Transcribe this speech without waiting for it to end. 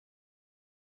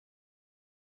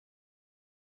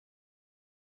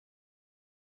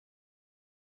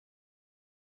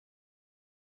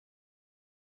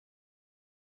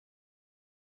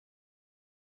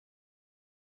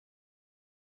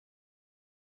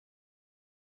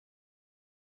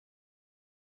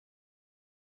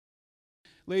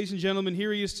Ladies and gentlemen,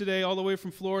 here he is today, all the way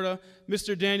from Florida,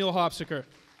 Mr. Daniel Hopsicker.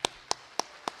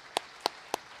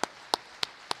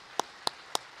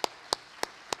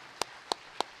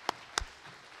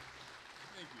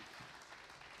 Thank you.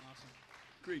 Awesome.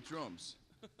 Great drums.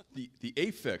 The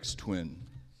Aphex Twin.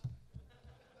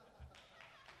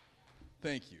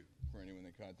 Thank you for anyone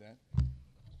that caught that.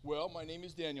 Well, my name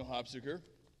is Daniel Hopsicker,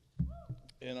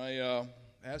 and I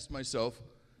asked myself,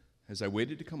 as I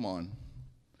waited to come on,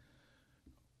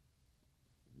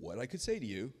 what I could say to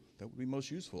you that would be most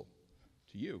useful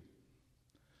to you.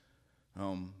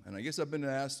 And I guess I've been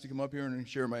asked to come up here and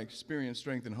share my experience,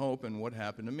 strength, and hope, and what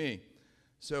happened to me.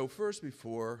 So first,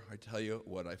 before I tell you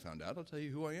what I found out, I'll tell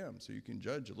you who I am, so you can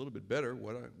judge a little bit better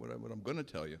what I'm going to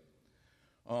tell you.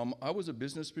 I was a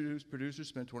business producer,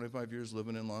 spent 25 years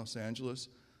living in Los Angeles,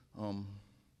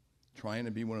 trying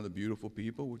to be one of the beautiful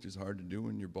people, which is hard to do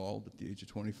when you're bald at the age of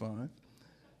 25.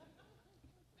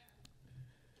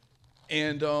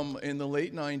 And in the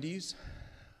late 90s,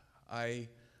 I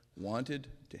wanted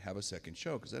to have a second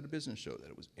show, because I had a business show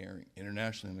that was airing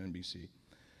internationally on NBC.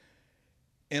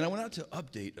 And I went out to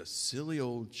update a silly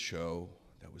old show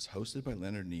that was hosted by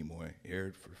Leonard Nimoy,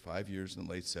 aired for 5 years in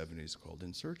the late 70s, called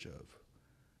In Search of.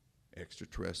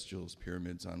 Extraterrestrials,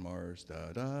 pyramids on Mars,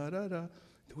 da-da-da-da.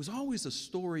 There was always a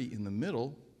story in the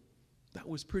middle that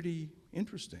was pretty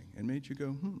interesting and made you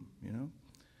go, you know?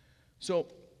 So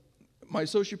my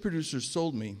associate producers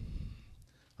sold me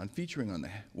on featuring on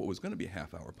what was going to be a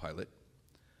half-hour pilot,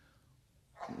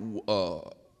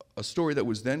 a story that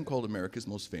was then called America's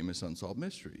Most Famous Unsolved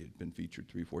Mystery. It had been featured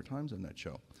 3 or 4 times on that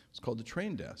show. It's called The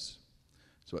Train Deaths.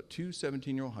 It's about 2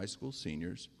 17-year-old high school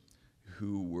seniors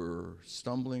who were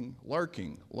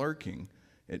larking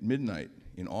at midnight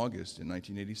in August in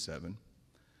 1987,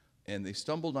 and they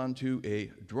stumbled onto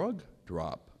a drug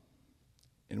drop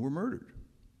and were murdered.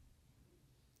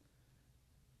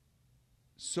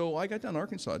 So I got down to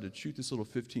Arkansas to shoot this little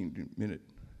 15-minute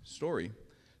story.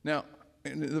 Now,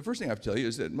 and the first thing I have to tell you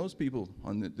is that most people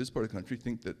on this part of the country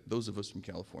think that those of us from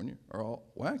California are all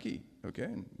wacky, okay?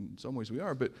 And in some ways we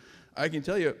are, but I can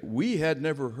tell you, we had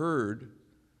never heard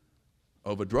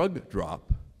of a drug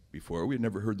drop before. We had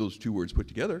never heard those 2 words put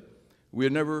together. We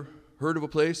had never heard of a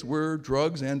place where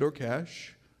drugs and or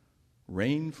cash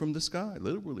rain from the sky,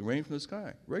 literally rain from the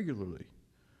sky, regularly.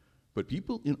 But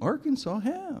people in Arkansas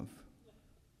have.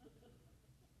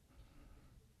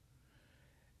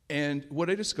 And what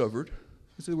I discovered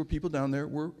is there were people down there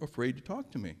who were afraid to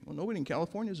talk to me. Well, nobody in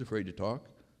California is afraid to talk.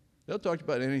 They'll talk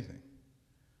about anything.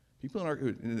 People in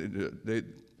Arkansas,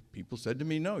 people said to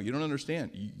me, no, you don't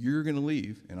understand. You're going to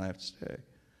leave, and I have to stay.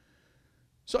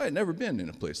 So I had never been in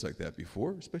a place like that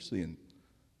before, especially in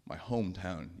my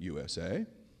hometown, USA.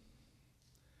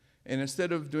 And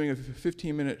instead of doing a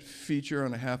 15-minute feature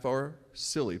on a half-hour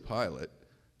silly pilot,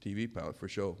 TV pilot for a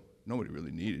show nobody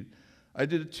really needed, I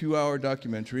did a 2-hour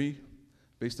documentary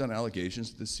based on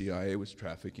allegations that the CIA was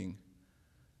trafficking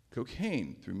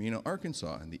cocaine through Mena,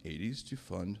 Arkansas in the 80s to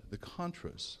fund the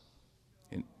Contras.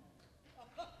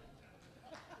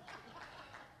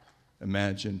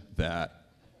 Imagine that.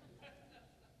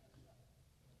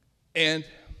 And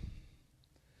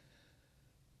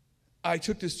I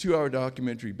took this 2-hour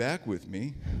documentary back with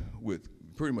me with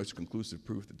pretty much conclusive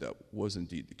proof that that was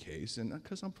indeed the case. And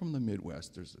because I'm from the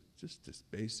Midwest, there's just this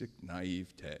basic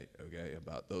naivete, okay,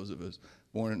 about those of us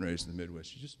born and raised in the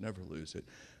Midwest. You just never lose it.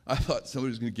 I thought somebody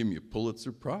was going to give me a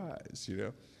Pulitzer Prize, you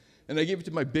know. And I gave it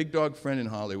to my big dog friend in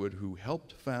Hollywood who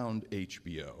helped found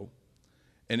HBO.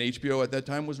 And HBO at that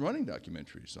time was running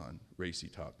documentaries on racy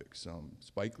topics.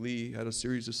 Spike Lee had a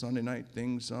series of Sunday night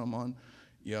things on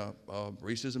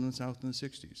racism in the South in the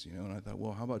 60s, you know, and I thought,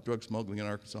 well, how about drug smuggling in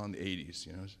Arkansas in the 80s?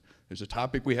 You know, there's a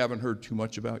topic we haven't heard too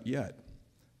much about yet,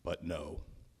 but no.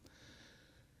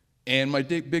 And my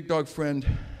big dog friend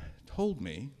told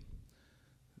me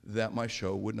that my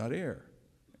show would not air.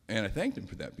 And I thanked him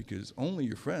for that, because only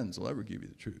your friends will ever give you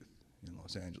the truth in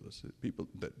Los Angeles. People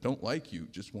that don't like you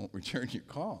just won't return your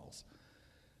calls.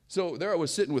 So there I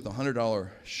was sitting with a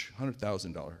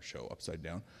 $100,000 show upside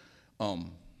down,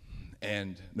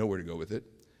 and nowhere to go with it,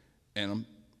 and I'm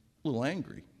a little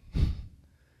angry.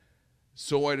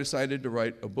 So I decided to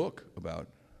write a book about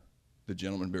the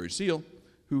gentleman Barry Seal,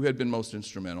 who had been most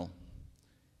instrumental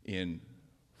in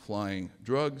flying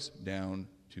drugs down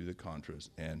to the Contras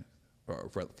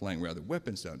or flying rather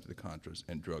weapons down to the Contras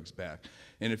and drugs back.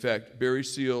 And in fact, Barry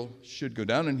Seal should go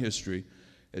down in history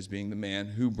as being the man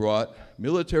who brought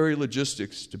military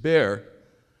logistics to bear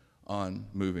on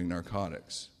moving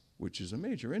narcotics, which is a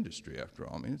major industry after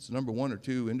all. I mean, it's the #1 or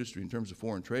 2 industry in terms of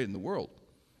foreign trade in the world.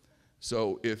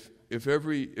 So if if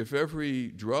every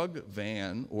drug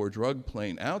van or drug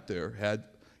plane out there had,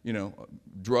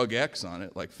 drug X on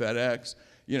it, like FedEx,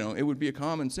 it would be a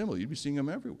common symbol. You'd be seeing them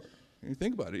everywhere. And you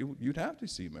think about it, you'd have to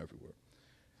see them everywhere.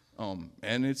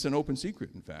 And it's an open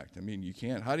secret, in fact. I mean, you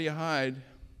can't. How do you hide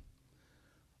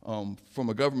from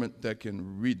a government that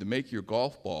can read the make your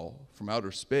golf ball from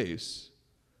outer space?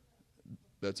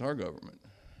 That's our government.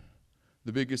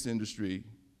 The biggest industry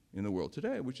in the world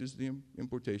today, which is the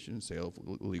importation and sale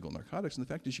of illegal narcotics. And the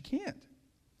fact is you can't.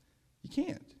 You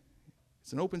can't.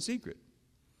 It's an open secret.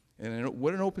 And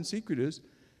what an open secret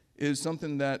is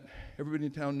something that everybody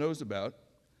in town knows about.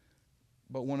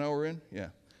 About 1 hour in? Yeah.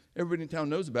 Everybody in town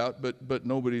knows about, but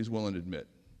nobody's willing to admit.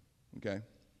 Okay?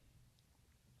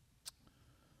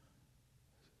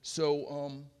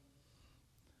 So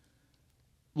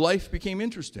life became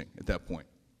interesting at that point.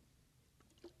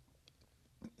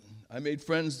 I made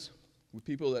friends with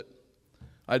people that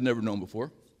I'd never known before.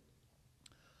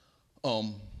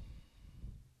 Some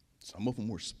of them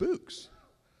were spooks.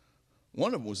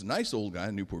 One of them was a nice old guy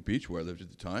in Newport Beach, where I lived at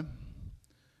the time.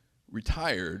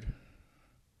 Retired,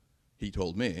 he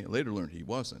told me. I later learned he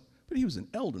wasn't. But he was an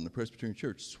elder in the Presbyterian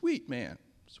Church. Sweet man,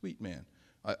 sweet man.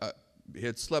 He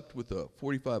had slept with a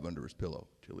 45 under his pillow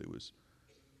till he was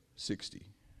 60.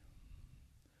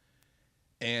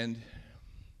 And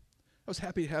I was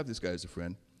happy to have this guy as a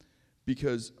friend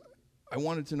because I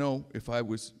wanted to know if I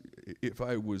was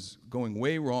going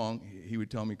way wrong, he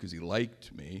would tell me because he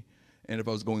liked me. And if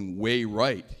I was going way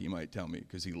right, he might tell me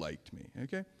because he liked me,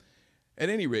 okay? At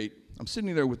any rate, I'm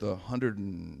sitting there with a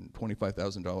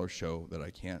 $125,000 show that I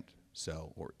can't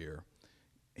sell or air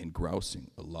and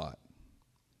grousing a lot.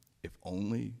 If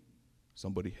only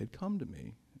somebody had come to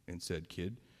me and said,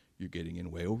 kid, you're getting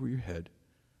in way over your head.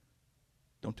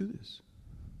 Don't do this.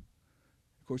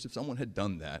 Of course, if someone had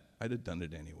done that, I'd have done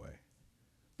it anyway.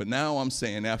 But now I'm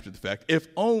saying after the fact, if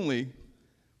only.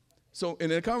 So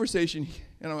in a conversation,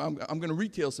 and I'm going to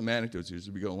retail some anecdotes here as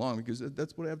we go along because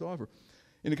that's what I have to offer.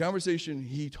 In a conversation,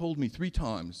 he told me 3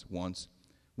 times once,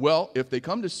 well, if they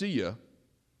come to see you,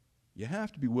 you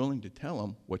have to be willing to tell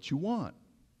them what you want.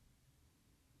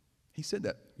 He said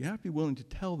that. You have to be willing to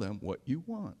tell them what you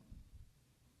want.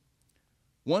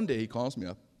 One day he calls me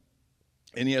up,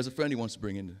 and he has a friend he wants to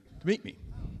bring in to meet me.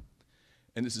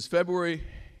 And this is February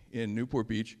in Newport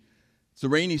Beach. It's the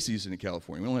rainy season in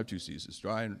California. We don't have 2 seasons,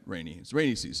 dry and rainy. It's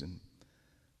rainy season.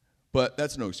 But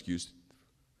that's no excuse.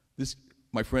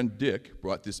 My friend Dick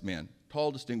brought this man,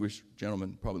 tall, distinguished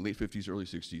gentleman, probably late 50s, early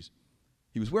 60s.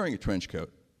 He was wearing a trench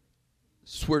coat.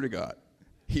 Swear to God.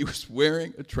 He was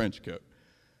wearing a trench coat.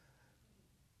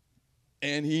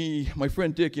 And my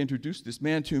friend Dick introduced this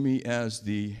man to me as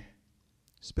the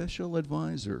special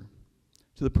advisor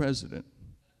to the president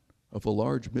of a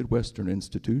large Midwestern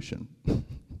institution.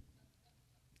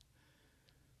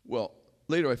 Well,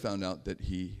 later I found out that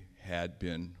he had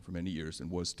been for many years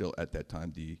and was still at that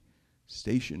time the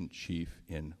station chief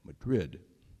in Madrid,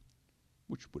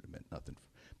 which would have meant nothing.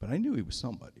 But I knew he was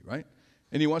somebody, right?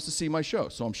 And he wants to see my show.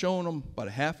 So I'm showing him about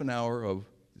a half an hour of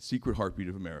The Secret Heartbeat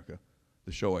of America,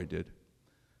 the show I did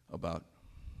about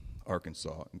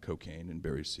Arkansas and cocaine and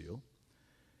Barry Seal.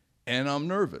 And I'm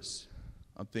nervous.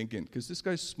 I'm thinking, because this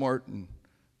guy's smart and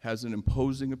has an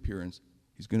imposing appearance,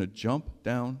 he's going to jump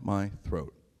down my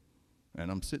throat. And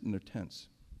I'm sitting there tense.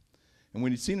 And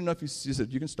when he'd seen enough, he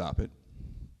said, you can stop it.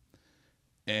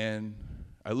 And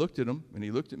I looked at him, and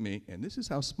he looked at me, and this is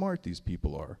how smart these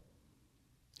people are.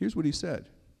 Here's what he said.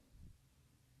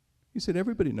 He said,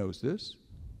 everybody knows this.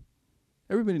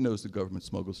 Everybody knows the government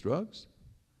smuggles drugs.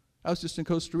 I was just in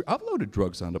Costa Rica. I've loaded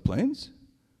drugs onto planes.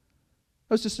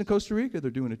 I was just in Costa Rica. They're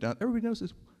doing it down. Everybody knows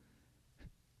this.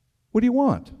 What do you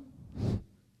want?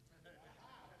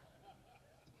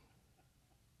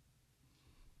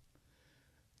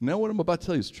 Now what I'm about to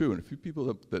tell you is true, and a few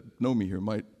people that know me here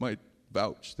might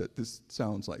vouch that this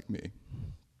sounds like me.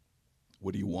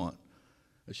 What do you want?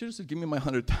 I should have said, give me my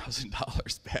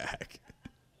 $100,000 back.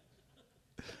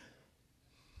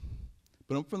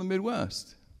 But I'm from the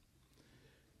Midwest.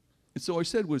 And so I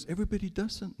said was, everybody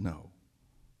doesn't know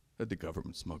that the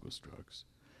government smuggles drugs.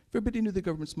 If everybody knew the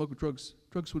government smuggled drugs,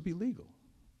 drugs would be legal.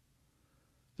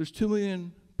 There's 2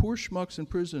 million poor schmucks in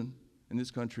prison in this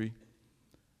country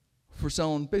for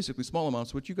selling basically small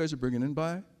amounts, what you guys are bringing in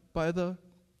by the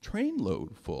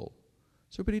trainload full.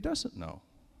 So everybody doesn't know.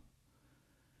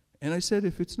 And I said,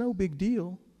 if it's no big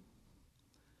deal,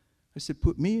 I said,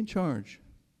 put me in charge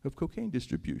of cocaine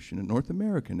distribution in North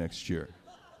America next year.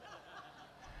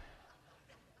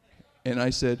 And I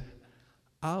said,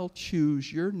 I'll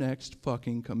choose your next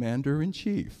fucking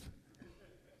commander-in-chief.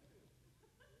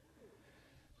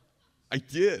 I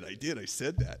did, I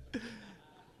said that.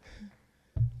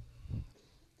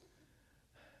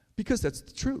 Because that's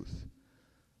the truth.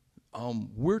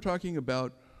 We're talking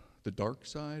about the dark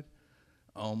side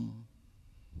of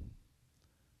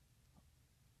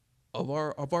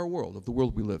our world, of the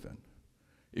world we live in.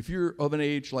 If you're of an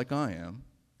age like I am,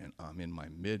 and I'm in my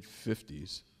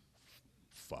mid-50s,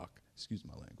 excuse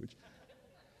my language,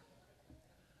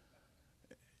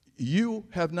 you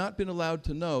have not been allowed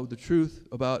to know the truth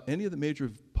about any of the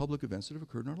major public events that have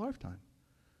occurred in our lifetime.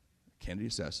 Kennedy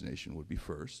assassination would be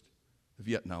first. The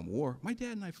Vietnam War. My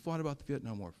dad and I fought about the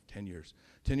Vietnam War for 10 years.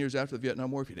 10 years after the Vietnam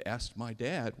War, if you'd asked my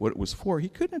dad what it was for, he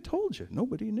couldn't have told you.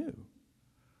 Nobody knew.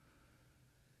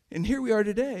 And here we are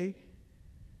today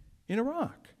in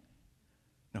Iraq.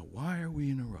 Now, why are we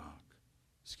in Iraq?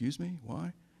 Excuse me,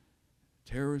 why?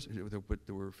 Terrorists, but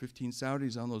there were 15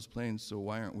 Saudis on those planes, so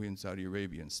why aren't we in Saudi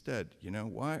Arabia instead? You know,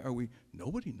 why are we,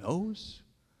 nobody knows.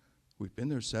 We've been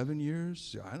there 7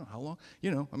 years, I don't know how long,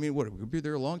 you know, I mean, what, we'll be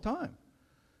there a long time.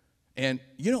 And,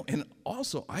 you know, and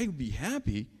also I'd be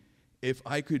happy if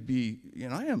I could be, you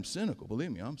know, I am cynical,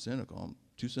 believe me, I'm cynical. I'm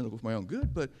too cynical for my own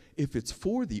good, but if it's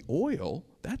for the oil,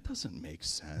 that doesn't make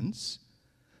sense.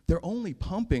 They're only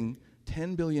pumping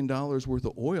 $10 billion worth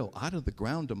of oil out of the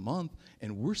ground a month,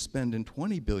 and we're spending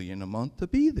 $20 billion a month to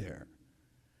be there.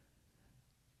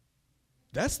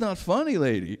 That's not funny,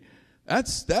 lady.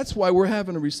 That's why we're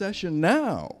having a recession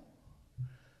now.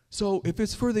 So if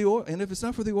it's for the oil, and if it's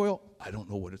not for the oil, I don't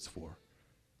know what it's for.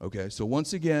 Okay, so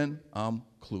once again, I'm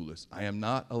clueless. I am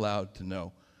not allowed to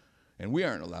know, and we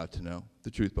aren't allowed to know the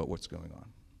truth about what's going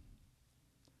on.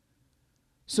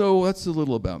 So that's a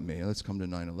little about me. Let's come to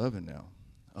 9/11 now.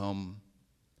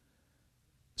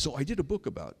 So I did a book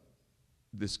about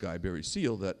this guy, Barry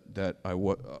Seal, that I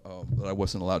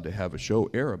wasn't allowed to have a show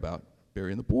air about,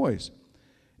 Barry and the Boys.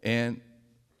 And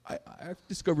I've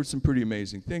discovered some pretty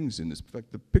amazing things in this. In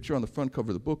fact, the picture on the front cover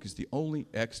of the book is the only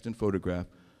extant photograph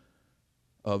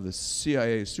of the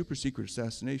CIA's super secret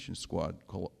assassination squad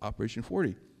called Operation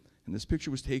 40. And this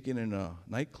picture was taken in a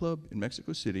nightclub in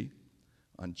Mexico City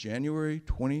on January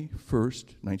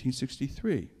 21st,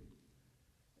 1963.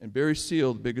 And Barry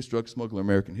Seal, the biggest drug smuggler in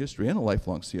American history and a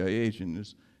lifelong CIA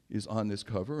agent, is on this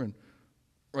cover. And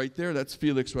right there, that's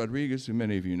Felix Rodriguez, who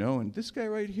many of you know. And this guy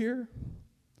right here,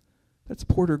 that's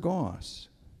Porter Goss.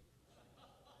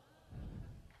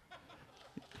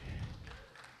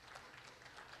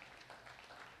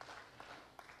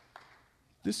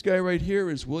 This guy right here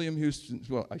is William Houston.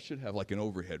 Well, I should have like an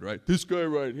overhead, right? This guy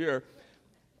right here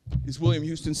is William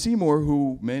Houston Seymour,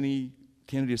 who many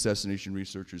Kennedy assassination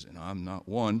researchers, and I'm not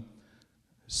one,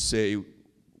 say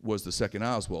was the second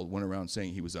Oswald, went around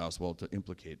saying he was Oswald to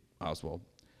implicate Oswald.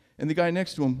 And the guy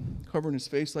next to him, covering his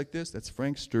face like this, that's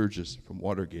Frank Sturgis from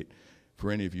Watergate. For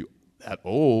any of you that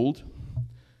old,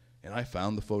 and I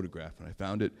found the photograph, and I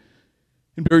found it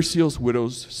in Barry Seal's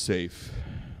widow's safe,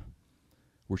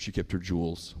 where she kept her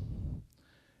jewels.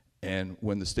 And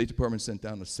when the State Department sent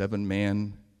down a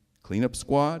 7-man cleanup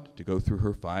squad to go through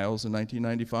her files in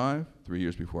 1995, 3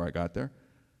 years before I got there,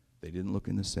 they didn't look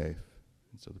in the safe.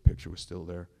 And so the picture was still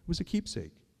there. It was a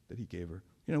keepsake that he gave her.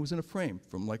 You know, it was in a frame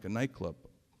from like a nightclub,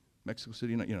 Mexico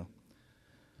City, you know.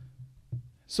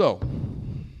 So,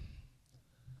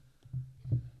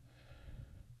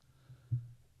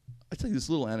 I'll tell you this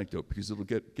little anecdote because it'll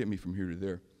get me from here to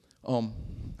there.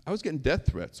 I was getting death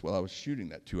threats while I was shooting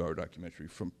that 2-hour documentary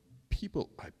from people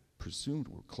I presumed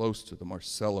were close to the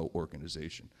Marcello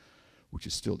organization, which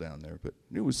is still down there. But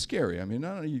it was scary. I mean,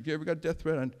 I don't know, you ever got a death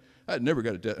threat? I had never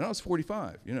got a death, and I was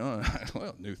 45, you know.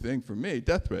 Well, new thing for me,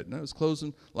 death threat. And I was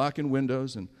closing, locking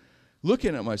windows, and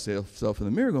looking at myself in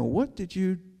the mirror going, what did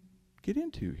you get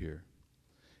into here?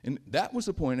 And that was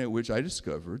the point at which I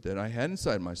discovered that I had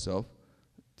inside myself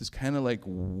this kind of like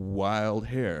wild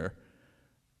hair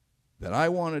that I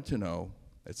wanted to know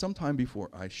that sometime before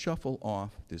I shuffle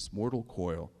off this mortal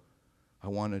coil, I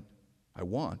want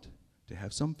to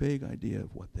have some vague idea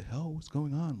of what the hell was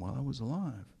going on while I was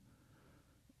alive.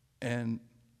 And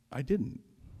I didn't.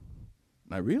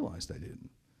 And I realized I didn't.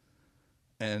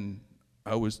 And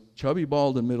I was chubby,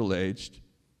 bald, and middle-aged,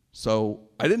 so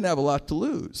I didn't have a lot to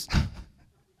lose.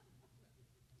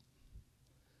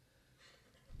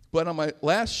 But on my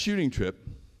last shooting trip,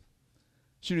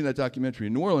 shooting that documentary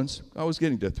in New Orleans, I was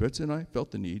getting death threats, and I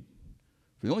felt the need,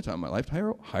 for the only time in my life,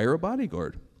 to hire a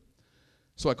bodyguard.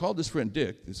 So I called this friend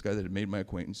Dick, this guy that had made my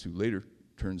acquaintance, who later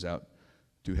turns out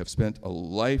to have spent a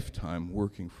lifetime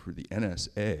working for the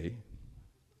NSA.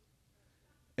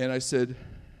 And I said,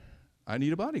 I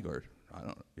need a bodyguard. I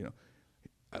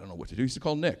don't know what to do. He said,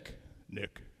 call Nick.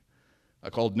 Nick, I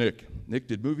called Nick. Nick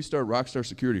did movie star, rock star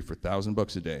security for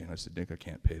 $1,000 a day. And I said, Nick, I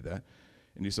can't pay that.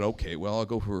 And he said, okay, well, I'll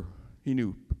go for, he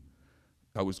knew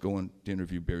I was going to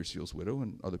interview Barry Seal's widow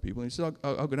and other people. And he said,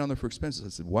 I'll go down there for expenses. I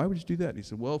said, why would you do that? And he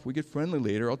said, well, if we get friendly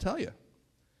later, I'll tell you.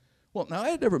 Well, now I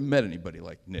had never met anybody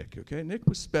like Nick, okay? Nick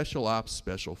was special ops,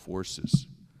 special forces.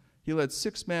 He led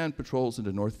 6-man patrols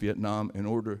into North Vietnam in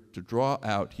order to draw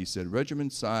out, he said,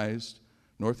 regiment-sized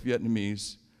North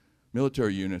Vietnamese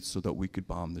military units so that we could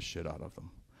bomb the shit out of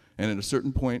them. And at a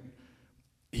certain point,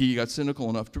 he got cynical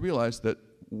enough to realize that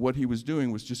what he was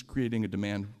doing was just creating a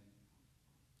demand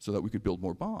so that we could build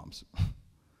more bombs.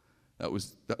 That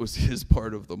was his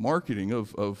part of the marketing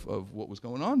of what was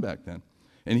going on back then.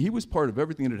 And he was part of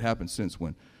everything that had happened since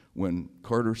when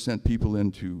Carter sent people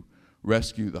in to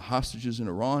rescue the hostages in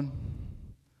Iran.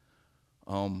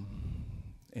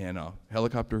 And a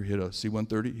helicopter hit a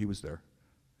C-130. He was there.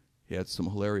 He had some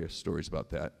hilarious stories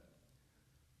about that.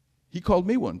 He called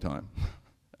me one time.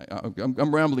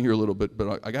 I'm rambling here a little bit,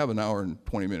 but I have an hour and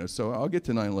 20 minutes, so I'll get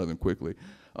to 9/11 quickly.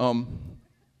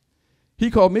 He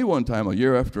called me one time a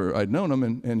year after I'd known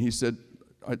him, and he said,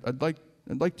 I'd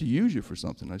like to use you for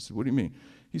something. I said, what do you mean?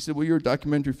 He said, well, you're a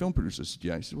documentary film producer. I said,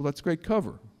 yeah. He said, well, that's great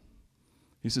cover.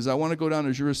 He says, I want to go down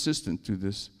as your assistant to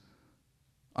this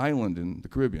island in the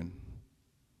Caribbean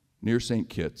near St.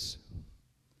 Kitts.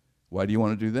 Why do you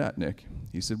want to do that, Nick?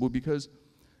 He said, well, because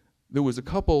there was a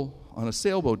couple on a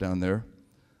sailboat down there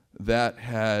that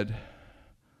had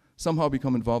somehow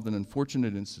become involved in an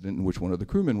unfortunate incident in which one of the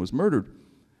crewmen was murdered,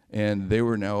 and they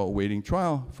were now awaiting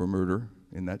trial for murder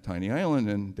in that tiny island,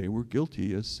 and they were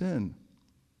guilty as sin.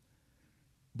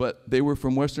 But they were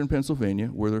from western Pennsylvania,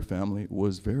 where their family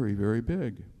was very, very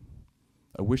big.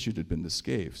 I wish it had been the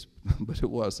Scaves, but it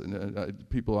wasn't.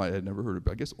 People I had never heard of,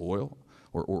 I guess oil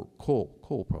or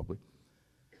coal probably.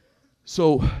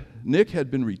 So Nick had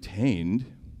been retained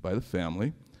by the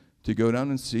family to go down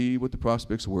and see what the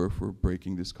prospects were for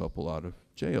breaking this couple out of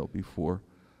jail before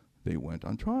they went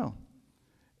on trial.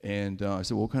 And I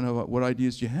said, well, what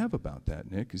ideas do you have about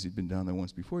that, Nick? Because he'd been down there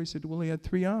once before. He said, well, he had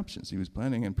 3 options he was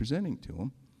planning on presenting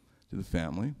to the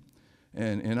family.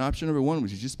 And option number 1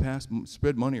 was you just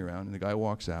spread money around, and the guy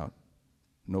walks out.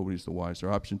 Nobody's the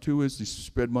wiser. Option 2 is you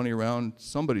spread money around,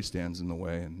 somebody stands in the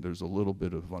way, and there's a little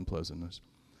bit of unpleasantness.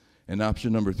 And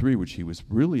option number 3, which he was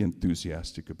really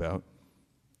enthusiastic about,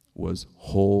 was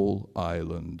whole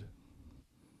island.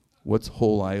 What's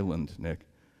whole island, Nick?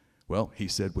 Well, he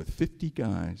said with 50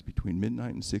 guys between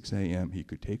midnight and 6 a.m., he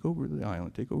could take over the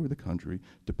island, take over the country,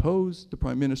 depose the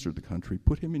prime minister of the country,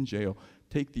 put him in jail,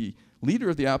 take the leader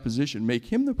of the opposition, make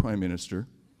him the prime minister,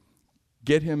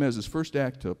 get him as his first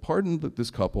act to pardon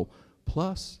this couple,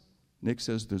 plus Nick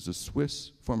says there's a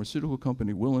Swiss pharmaceutical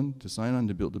company willing to sign on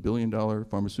to build $1 billion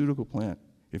pharmaceutical plant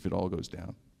if it all goes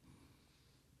down.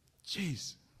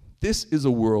 Jeez, this is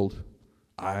a world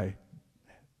I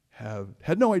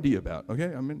had no idea about,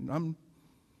 okay? I mean,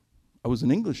 I was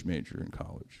an English major in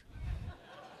college.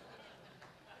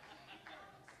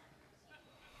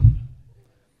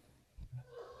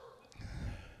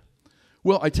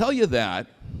 Well, I tell you that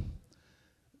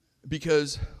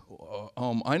because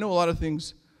I know a lot of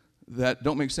things that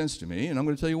don't make sense to me, and I'm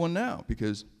going to tell you one now,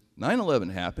 because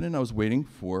 9/11 happened, and I was waiting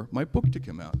for my book to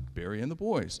come out, Barry and the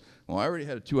Boys. Well, I already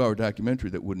had a 2-hour documentary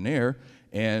that wouldn't air,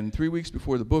 and 3 weeks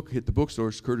before the book hit the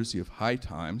bookstores, courtesy of High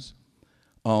Times,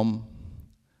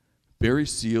 Barry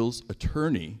Seal's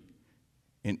attorney,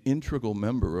 an integral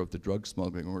member of the drug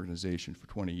smuggling organization for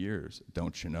 20 years,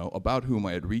 don't you know, about whom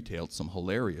I had retailed some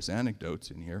hilarious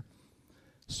anecdotes in here,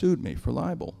 sued me for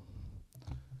libel.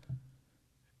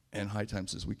 And High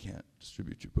Times says, we can't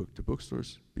distribute your book to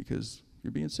bookstores because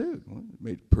you're being sued. Well, it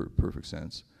made perfect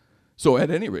sense. So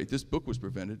at any rate, this book was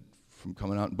prevented from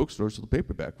coming out in bookstores to the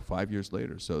paperback 5 years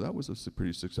later. So that was a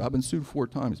pretty success. I've been sued 4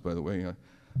 times, by the way, and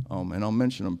I'll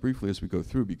mention them briefly as we go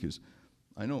through, because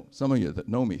I know some of you that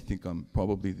know me think I'm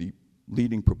probably the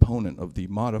leading proponent of the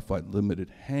modified limited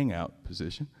hangout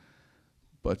position.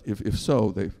 But if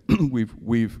so,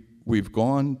 we've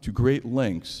gone to great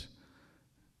lengths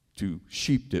to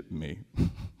sheep dip me.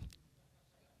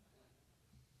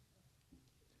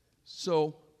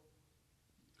 So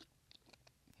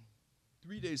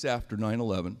 3 days after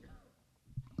 9/11,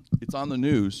 it's on the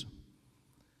news,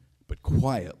 but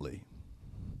quietly.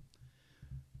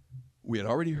 We had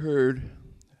already heard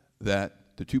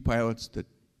that the 2 pilots that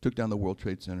took down the World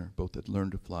Trade Center both had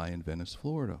learned to fly in Venice,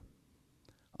 Florida.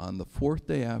 On the 4th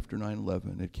day after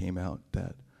 9/11, it came out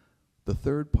that a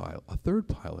third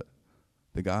pilot,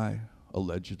 the guy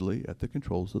allegedly at the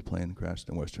controls of the plane that crashed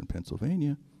in western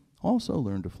Pennsylvania, also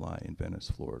learned to fly in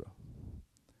Venice, Florida.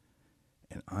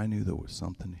 And I knew there was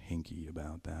something hinky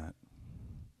about that.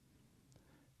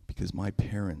 because my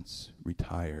parents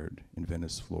retired in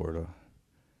Venice, Florida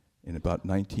in about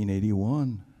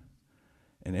 1981.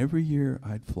 And every year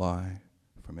I'd fly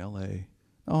from LA,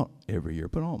 not every year,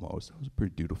 but almost. I was a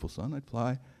pretty dutiful son. I'd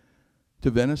fly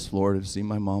to Venice, Florida to see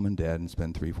my mom and dad and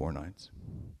spend 3-4 nights.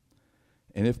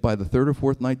 And if by the third or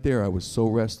fourth night there I was so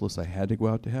restless I had to go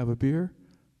out to have a beer,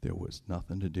 there was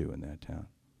nothing to do in that town.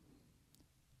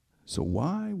 So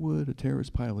why would a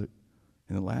terrorist pilot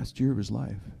in the last year of his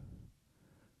life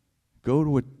go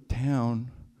to a town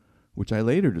which I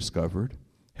later discovered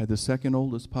had the second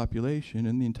oldest population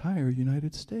in the entire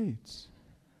United States?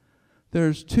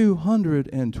 There's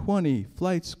 220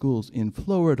 flight schools in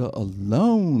Florida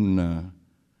alone.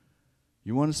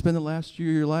 You want to spend the last year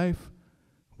of your life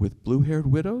with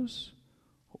blue-haired widows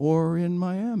or in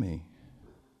Miami?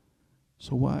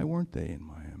 So why weren't they in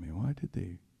Miami? Why did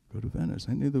they go to Venice?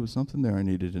 I knew there was something there I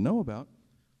needed to know about.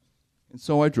 And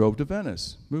so I drove to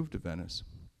Venice, moved to Venice.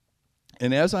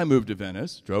 And as I drove to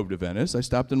Venice, I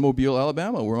stopped in Mobile,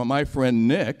 Alabama, where my friend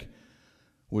Nick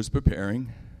was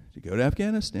preparing to go to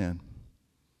Afghanistan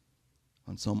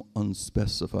on some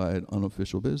unspecified,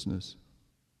 unofficial business.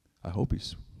 I hope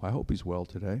he's well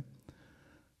today.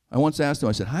 I once asked him,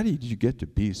 I said, how did you get to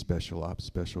be Special Ops,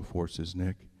 Special Forces,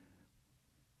 Nick?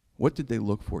 What did they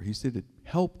look for? He said it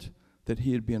helped that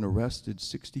he had been arrested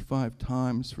 65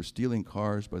 times for stealing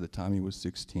cars by the time he was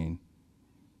 16.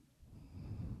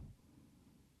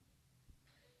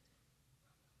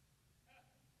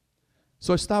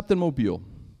 So I stopped in Mobile,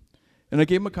 and I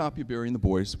gave him a copy of Barry and the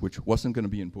Boys, which wasn't going to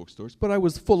be in bookstores, but I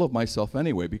was full of myself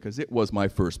anyway because it was my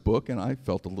first book, and I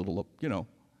felt a little,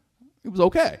 it was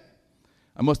okay.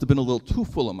 I must have been a little too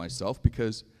full of myself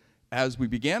because as we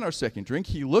began our second drink,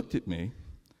 he looked at me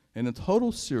and in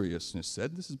total seriousness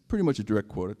said, this is pretty much a direct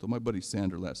quote, I told my buddy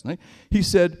Sander last night, he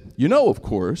said, of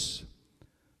course,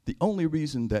 the only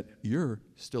reason that you're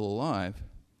still alive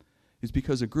is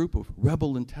because a group of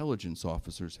rebel intelligence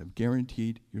officers have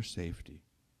guaranteed your safety.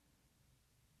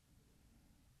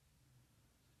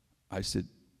 I said,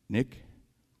 Nick,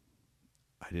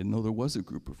 I didn't know there was a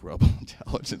group of rebel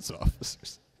intelligence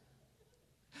officers.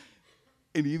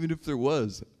 And even if there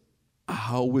was,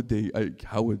 how would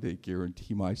they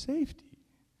guarantee my safety?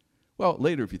 Well,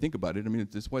 later, if you think about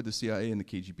it, that's why the CIA and the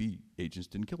KGB agents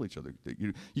didn't kill each other.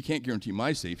 You can't guarantee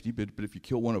my safety, but if you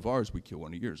kill one of ours, we kill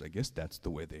one of yours. I guess that's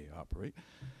the way they operate.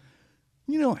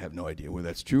 I have no idea whether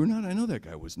that's true or not. I know that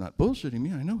guy was not bullshitting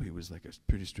me. I know he was like a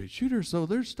pretty straight shooter. So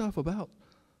there's stuff about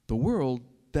the world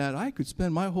that I could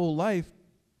spend my whole life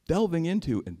delving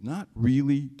into and not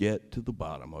really get to the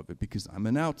bottom of it because I'm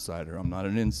an outsider. I'm not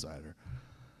an insider.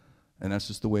 And that's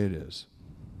just the way it is.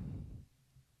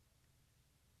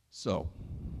 So,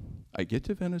 I get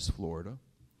to Venice, Florida.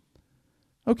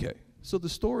 Okay, so the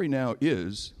story now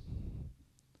is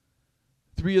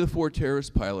 3 of the 4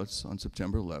 terrorist pilots on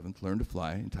September 11th learned to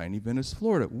fly in tiny Venice,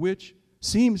 Florida, which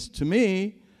seems to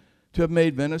me to have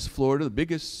made Venice, Florida the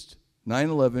biggest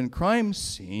 9/11 crime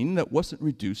scene that wasn't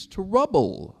reduced to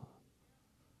rubble.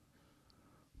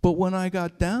 But when I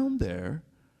got down there,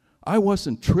 I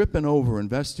wasn't tripping over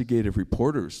investigative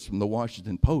reporters from the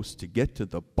Washington Post to get to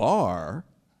the bar.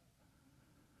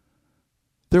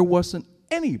 There wasn't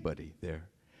anybody there.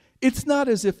 It's not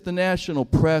as if the national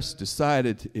press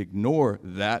decided to ignore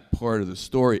that part of the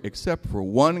story, except for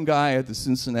one guy at the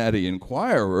Cincinnati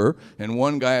Enquirer and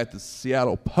one guy at the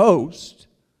Seattle Post.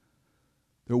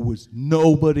 There was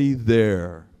nobody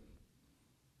there.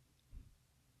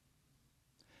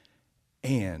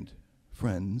 And,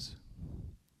 friends,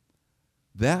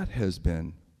 that has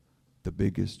been the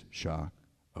biggest shock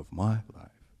of my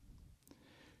life.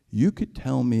 You could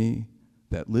tell me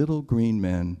that little green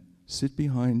men sit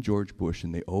behind George Bush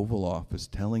in the Oval Office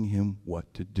telling him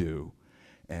what to do,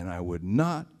 and I would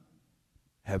not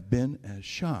have been as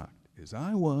shocked as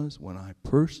I was when I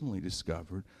personally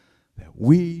discovered that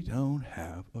we don't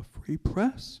have a free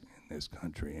press in this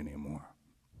country anymore.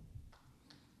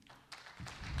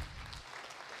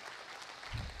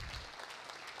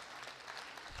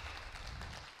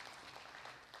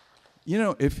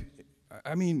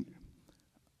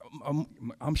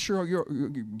 I'm sure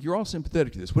you're all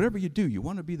sympathetic to this. Whatever you do, you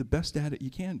want to be the best at it you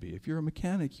can be. If you're a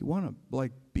mechanic, you want to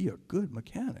be a good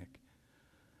mechanic.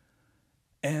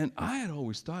 And I had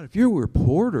always thought, if you're a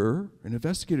reporter, an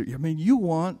investigator, you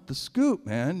want the scoop,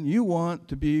 man. You want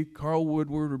to be Carl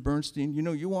Woodward or Bernstein.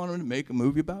 You want them to make a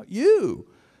movie about you.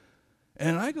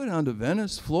 And I go down to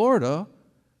Venice, Florida,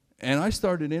 and I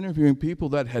started interviewing people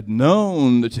that had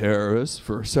known the terrorists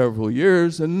for several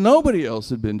years, and nobody else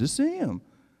had been to see them.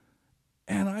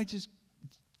 And I just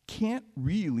can't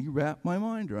really wrap my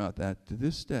mind around that to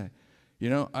this day.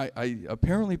 I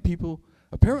apparently people,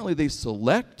 Apparently they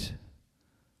select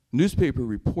newspaper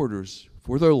reporters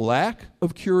for their lack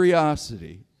of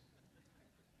curiosity.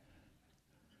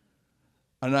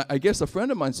 And I guess a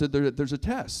friend of mine said there's a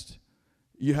test.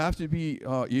 You have to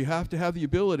have the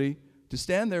ability to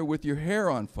stand there with your hair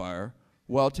on fire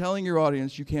while telling your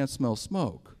audience you can't smell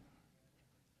smoke.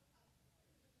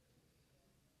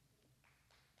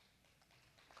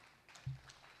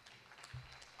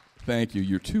 Thank you.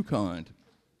 You're too kind.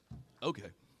 Okay.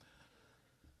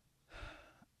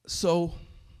 So,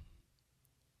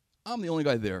 I'm the only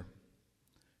guy there,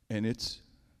 and it's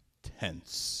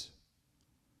tense.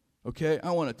 Okay?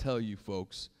 I want to tell you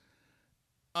folks,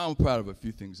 I'm proud of a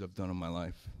few things I've done in my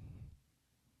life.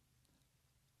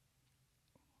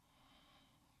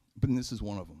 But this is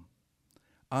one of them.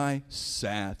 I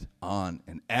sat on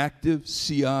an active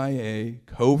CIA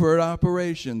covert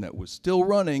operation that was still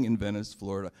running in Venice,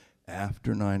 Florida,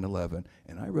 after 9/11,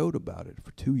 and I wrote about it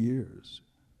for 2 years.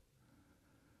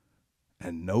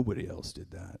 And nobody else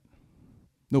did that.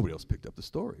 Nobody else picked up the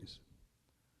stories.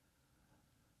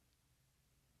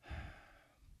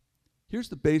 Here's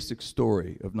the basic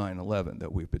story of 9/11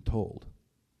 that we've been told.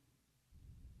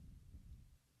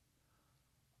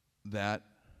 That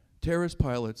terrorist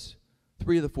pilots,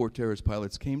 3 of the 4 terrorist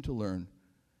pilots came to learn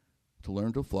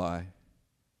to fly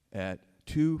at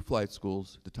 2 flight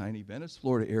schools at the tiny Venice,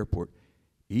 Florida airport,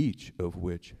 each of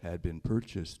which had been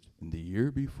purchased in the year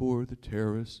before the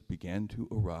terrorists began to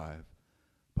arrive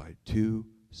by 2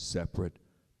 separate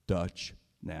Dutch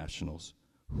nationals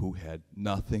who had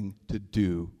nothing to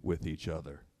do with each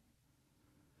other.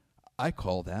 I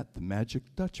call that the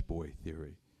magic Dutch boy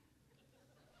theory.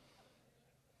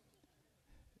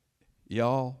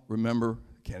 Y'all remember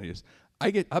Kennedys?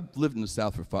 I've lived in the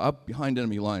South I'm behind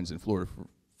enemy lines in Florida for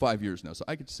 5 years now, so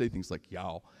I get to say things like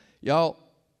y'all. Y'all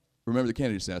remember the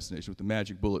Kennedy assassination with the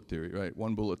magic bullet theory, right?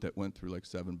 1 bullet that went through like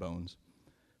 7 bones.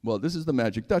 Well, this is the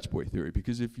magic Dutch boy theory,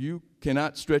 because if you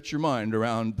cannot stretch your mind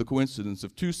around the coincidence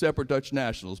of 2 separate Dutch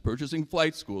nationals purchasing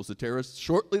flight schools the terrorists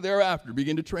shortly thereafter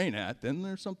begin to train at, then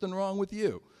there's something wrong with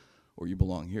you, or you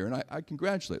belong here. And I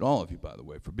congratulate all of you, by the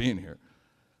way, for being here.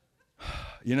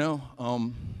 You know,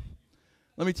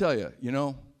 let me tell you, you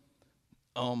know,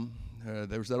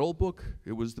 there was that old book,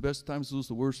 it was the best of times, it was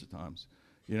the worst of times.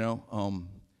 You know,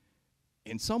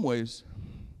 in some ways,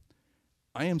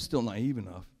 I am still naive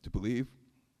enough to believe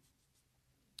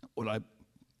what I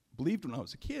believed when I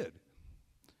was a kid,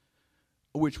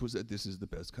 which was that this is the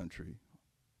best country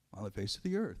on the face of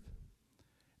the earth.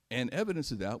 And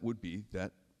evidence of that would be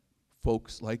that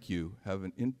folks like you have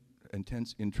an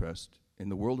intense interest in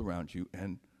the world around you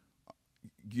and,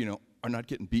 you know, are not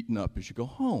getting beaten up as you go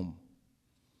home.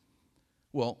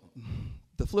 Well,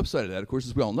 the flip side of that, of course,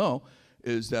 as we all know,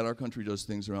 is that our country does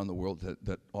things around the world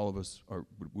that all of us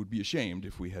would be ashamed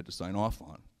if we had to sign off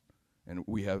on. And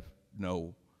we have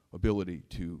no ability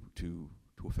to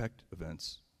affect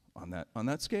events on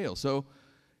that scale. So,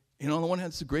 you know, on the one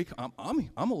hand, it's a great,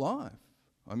 I'm alive.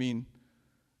 I mean,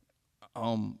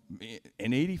 in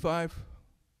 85%,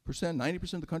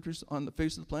 90% of the countries on the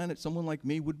face of the planet, someone like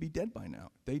me would be dead by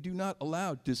now. They do not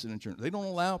allow dissident journalists. They don't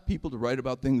allow people to write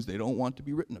about things they don't want to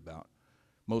be written about.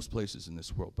 Most places in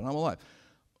this world, but I'm alive.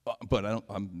 But and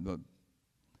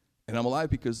I'm alive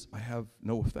because I have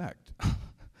no effect.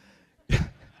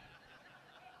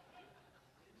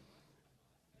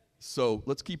 So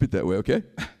let's keep it that way, okay?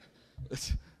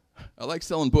 I like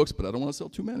selling books, but I don't want to sell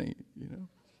too many, you know.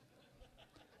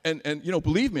 And you know,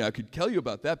 believe me, I could tell you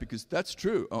about that because that's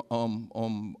true.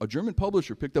 A German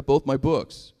publisher picked up both my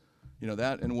books, you know,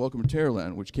 that and Welcome to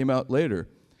Terrorland, which came out later.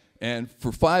 And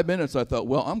for 5 minutes, I thought,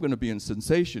 well, I'm going to be in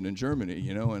sensation in Germany,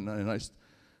 you know, and I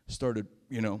started,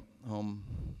 you know,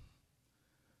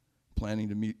 planning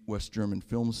to meet West German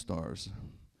film stars.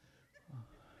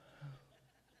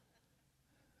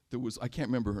 There was, I can't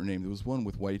remember her name. There was one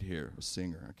with white hair, a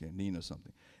singer, okay, Nina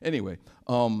something. Anyway,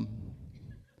 and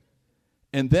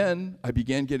then I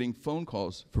began getting phone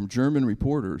calls from German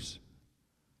reporters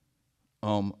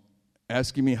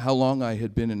asking me how long I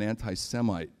had been an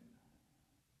anti-Semite.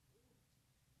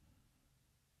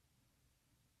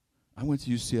 I went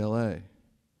to UCLA.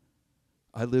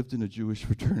 I lived in a Jewish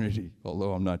fraternity,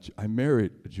 although I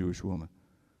married a Jewish woman.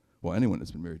 Well, anyone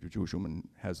that's been married to a Jewish woman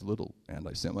has a little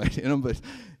anti-Semite in them, but,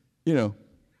 you know.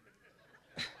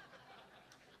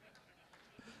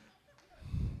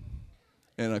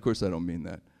 And of course, I don't mean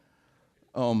that.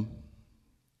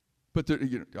 But there,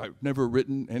 you know, I've never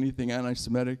written anything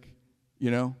anti-Semitic, you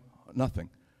know,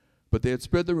 nothing. But they had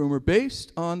spread the rumor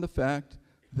based on the fact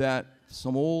that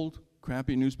some old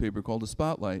crappy newspaper called The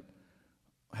Spotlight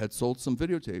had sold some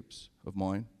videotapes of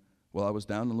mine while I was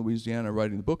down in Louisiana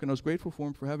writing the book, and I was grateful for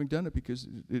him for having done it because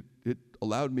it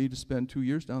allowed me to spend 2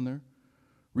 years down there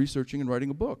researching and writing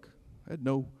a book. I had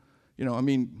no,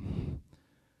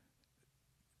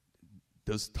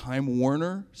 does Time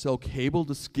Warner sell cable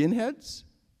to skinheads?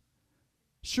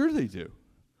 Sure they do.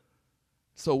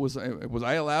 So was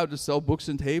I allowed to sell books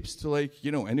and tapes to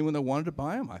anyone that wanted to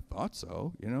buy them? I thought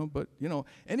so, but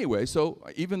anyway. So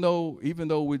even though it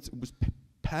was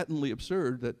patently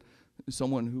absurd that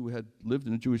someone who had lived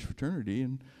in a Jewish fraternity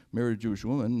and married a Jewish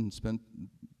woman and spent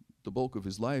the bulk of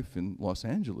his life in Los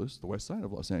Angeles, the west side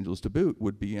of Los Angeles to boot,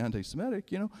 would be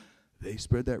anti-Semitic, they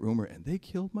spread that rumor and they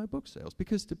killed my book sales.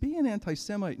 Because to be an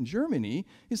anti-Semite in Germany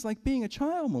is like being a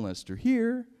child molester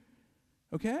here,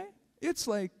 okay? It's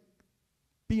like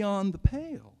beyond the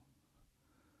pale.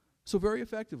 So very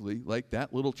effectively,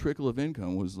 that little trickle of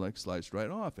income was sliced right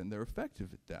off, and they're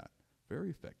effective at that, very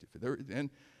effective.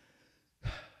 And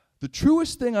the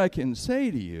truest thing I can say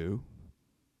to you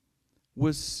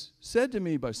was said to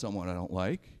me by someone I don't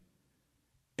like,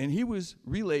 and he was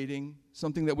relating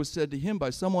something that was said to him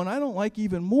by someone I don't like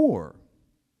even more.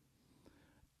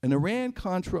 An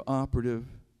Iran-Contra operative,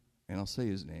 and I'll say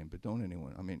his name, but don't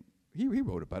anyone, he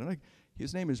wrote about it.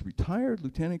 His name is retired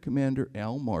Lieutenant Commander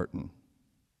Al Martin,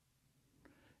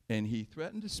 and he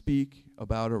threatened to speak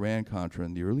about Iran-Contra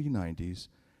in the early 90s,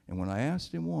 and when I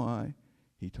asked him why,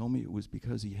 he told me it was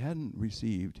because he hadn't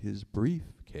received his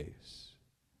briefcase.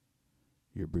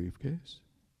 Your briefcase?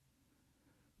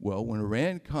 Well, when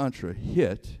Iran-Contra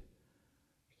hit,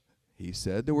 he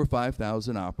said there were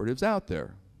 5,000 operatives out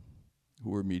there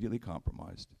who were immediately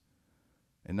compromised.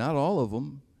 And not all of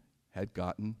them had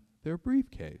gotten their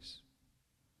briefcase.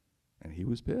 And he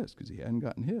was pissed because he hadn't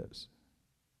gotten his.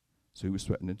 So he was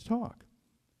threatening to talk.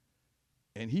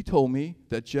 And he told me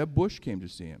that Jeb Bush came to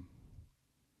see him.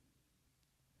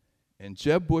 And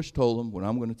Jeb Bush told him what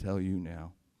I'm going to tell you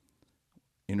now,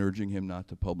 in urging him not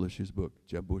to publish his book.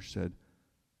 Jeb Bush said,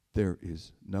 "There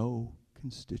is no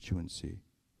constituency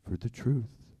for the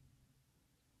truth."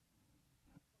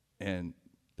 And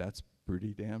that's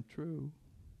pretty damn true.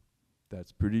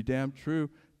 That's pretty damn true.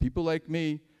 People like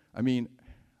me,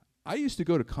 I used to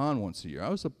go to Con once a year. I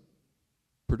was a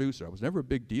producer. I was never a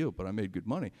big deal, but I made good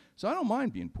money. So I don't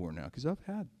mind being poor now because I've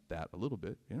had that a little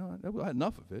bit. I had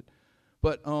enough of it.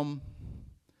 But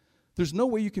there's no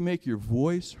way you can make your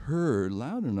voice heard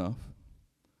loud enough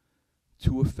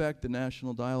to affect the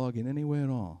national dialogue in any way at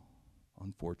all.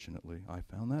 Unfortunately, I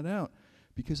found that out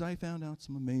because I found out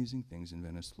some amazing things in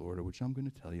Venice, Florida, which I'm going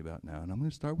to tell you about now. And I'm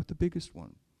going to start with the biggest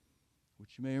one,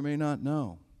 which you may or may not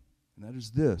know, and that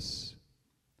is this.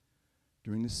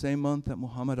 During the same month that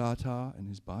Muhammad Atta and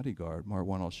his bodyguard,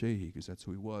 Marwan al-Shehi, because that's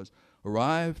who he was,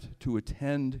 arrived to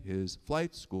attend his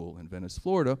flight school in Venice,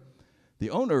 Florida, the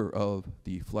owner of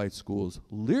the flight school's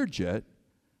Learjet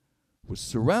was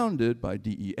surrounded by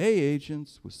DEA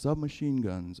agents with submachine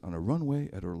guns on a runway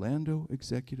at Orlando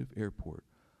Executive Airport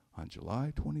on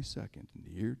July 22nd in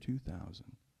the year 2000.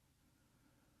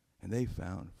 And they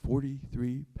found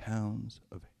 43 pounds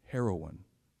of heroin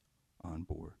on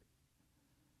board.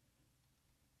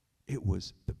 It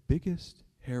was the biggest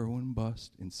heroin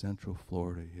bust in Central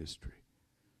Florida history.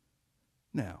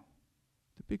 Now,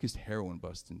 the biggest heroin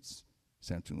bust in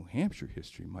Central New Hampshire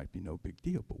history might be no big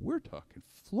deal, but we're talking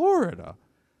Florida.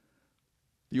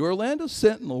 The Orlando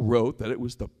Sentinel wrote that it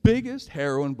was the biggest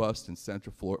heroin bust in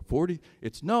Central Florida.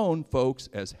 It's known, folks,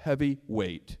 as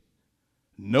heavyweight.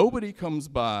 Nobody comes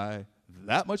by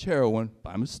that much heroin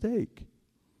by mistake.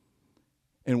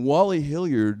 And Wally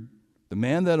Hilliard, the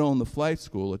man that owned the flight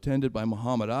school, attended by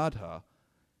Muhammad Atta,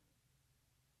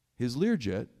 his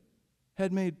Learjet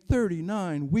had made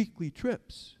 39 weekly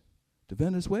trips to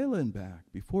Venezuela and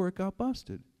back before it got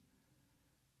busted.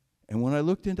 And when I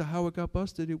looked into how it got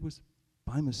busted, it was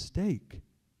by mistake,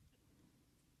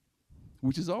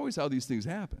 which is always how these things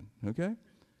happen, okay?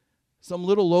 Some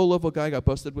little low-level guy got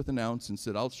busted with an ounce and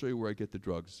said, "I'll show you where I get the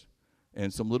drugs."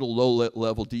 And some little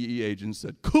low-level DE agent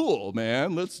said, "Cool,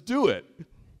 man, let's do it."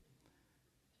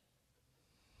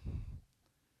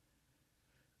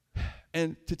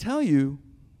 And to tell you,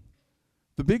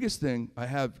 the biggest thing I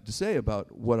have to say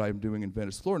about what I'm doing in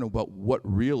Venice, Florida, about what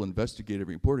real investigative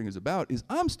reporting is about, is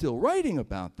I'm still writing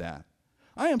about that.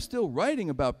 I am still writing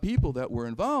about people that were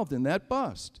involved in that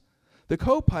bust. The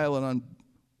co-pilot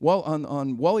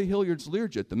on Wally Hilliard's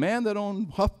Learjet, the man that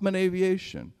owned Huffman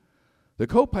Aviation, the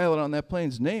co-pilot on that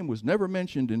plane's name was never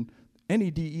mentioned in any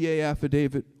DEA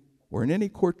affidavit or in any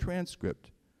court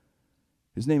transcript.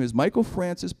 His name is Michael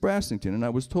Francis Brassington, and I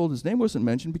was told his name wasn't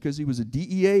mentioned because he was a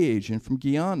DEA agent from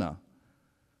Guyana.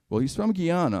 Well, he's from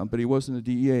Guyana, but he wasn't a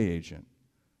DEA agent.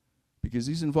 because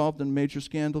he's involved in a major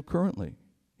scandal currently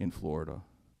in Florida.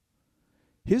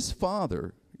 His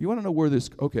father, you want to know where this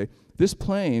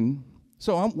plane,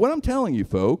 what I'm telling you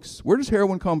folks, where does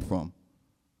heroin come from?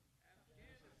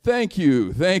 Thank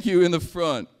you in the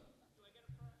front.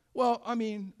 Well, I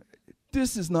mean,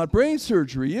 this is not brain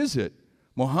surgery, is it?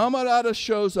 Muhammad Atta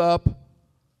shows up,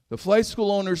 the flight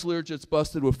school owner's Lear gets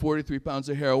busted with 43 pounds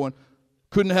of heroin.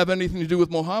 Couldn't have anything to do with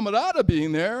Muhammad Atta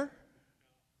being there.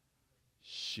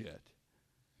 Shit.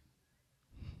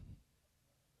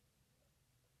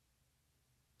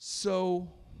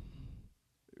 So,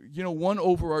 one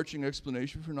overarching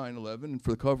explanation for 9/11 and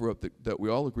for the cover-up that we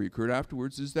all agree occurred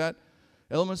afterwards is that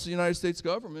elements of the United States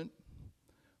government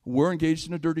were engaged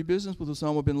in a dirty business with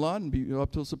Osama bin Laden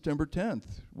up till September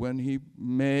 10th, when he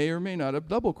may or may not have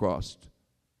double-crossed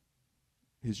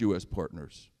his U.S.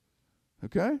 partners.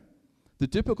 Okay? The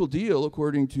typical deal,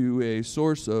 according to a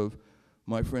source of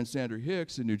my friend Sandra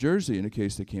Hicks in New Jersey in a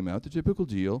case that came out, the typical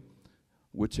deal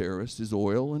with terrorists is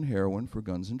oil and heroin for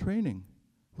guns and training.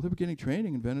 Well, they were getting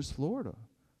training in Venice, Florida,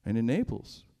 and in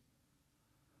Naples.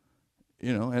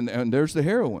 And there's the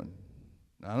heroin.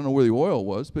 I don't know where the oil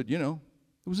was, but,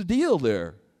 there was a deal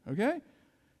there, okay?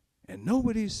 And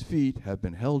nobody's feet have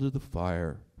been held to the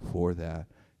fire for that,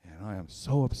 and I am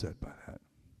so upset by that.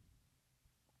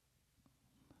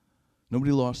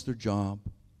 Nobody lost their job.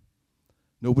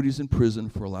 Nobody's in prison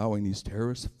for allowing these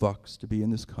terrorist fucks to be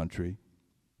in this country.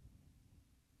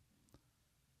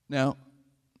 Now,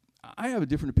 I have a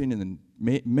different opinion than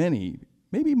many,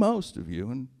 maybe most of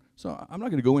you, and so I'm not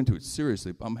going to go into it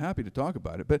seriously. I'm happy to talk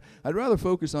about it, but I'd rather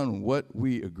focus on what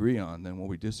we agree on than what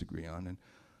we disagree on. And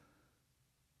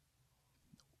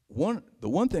the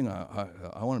one thing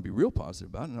I want to be real positive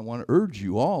about, and I want to urge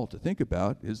you all to think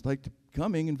about, is like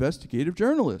becoming investigative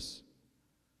journalists.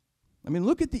 I mean,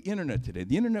 look at the internet today.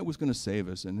 The internet was going to save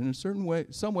us, and in a certain way,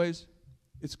 some ways,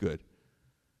 it's good.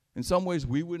 In some ways,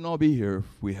 we wouldn't all be here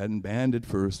if we hadn't banned it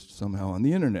first somehow on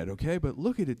the internet, okay? But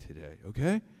look at it today,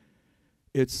 okay?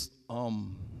 It's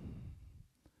an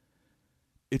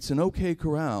OK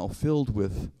Corral filled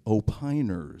with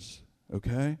opiners,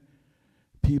 okay?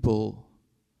 People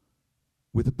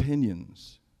with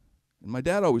opinions. And my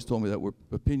dad always told me that we're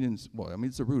opinions, well, I mean,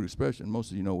 it's a rude expression.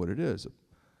 Most of you know what it is.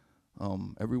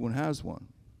 Everyone has one.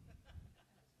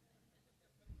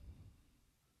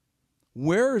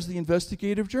 Where is the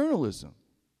investigative journalism?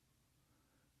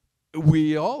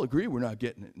 We all agree we're not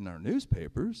getting it in our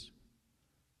newspapers.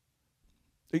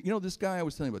 This guy I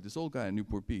was telling you about, this old guy in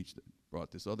Newport Beach that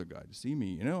brought this other guy to see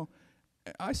me,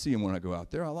 I see him when I go out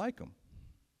there. I like him.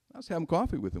 I was having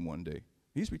coffee with him one day.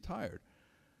 He's retired.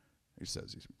 He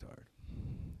says he's retired.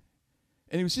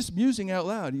 And he was just musing out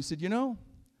loud. He said,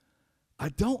 I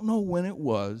don't know when it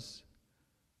was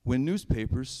when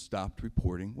newspapers stopped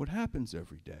reporting what happens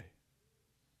every day.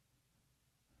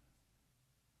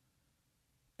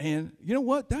 And you know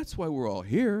what? That's why we're all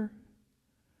here.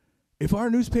 If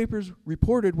our newspapers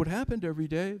reported what happened every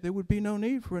day, there would be no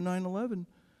need for a 9/11.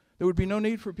 There would be no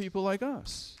need for people like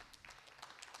us.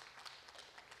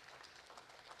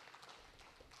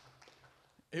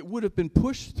 It would have been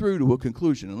pushed through to a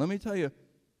conclusion. And let me tell you,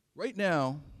 right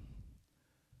now,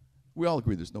 we all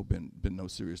agree there's been no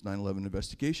serious 9/11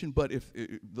 investigation. But if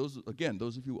those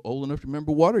of you old enough to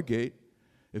remember Watergate,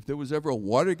 if there was ever a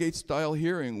Watergate-style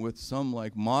hearing with some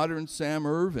like modern Sam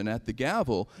Ervin at the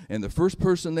gavel, and the first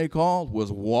person they called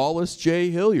was Wallace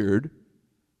J. Hilliard,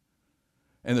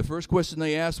 and the first question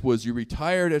they asked was, you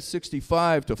retired at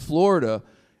 65 to Florida,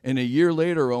 and a year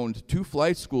later owned 2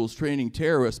 flight schools training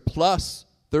terrorists, plus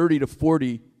 30 to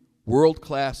 40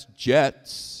 world-class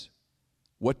jets.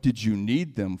 What did you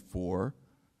need them for?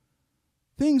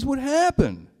 Things would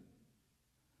happen.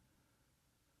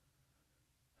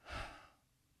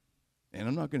 And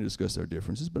I'm not going to discuss our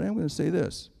differences, but I am going to say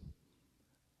this.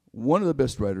 One of the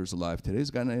best writers alive today is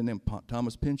a guy named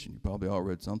Thomas Pynchon. You probably all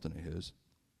read something of his,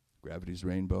 Gravity's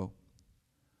Rainbow.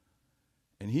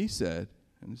 And he said,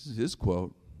 and this is his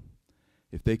quote,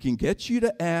 if they can get you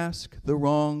to ask the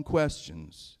wrong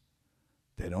questions,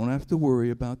 they don't have to worry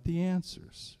about the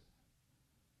answers.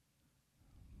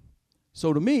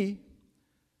 So to me,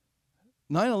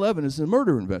 9/11 is a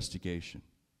murder investigation.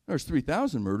 There's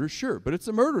 3,000 murders, sure, but it's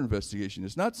a murder investigation.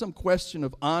 It's not some question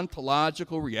of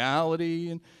ontological reality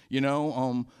and,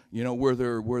 where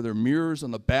there are mirrors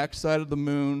on the backside of the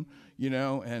moon,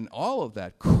 and all of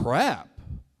that crap.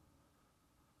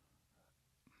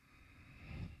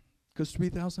 Because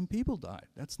 3,000 people died.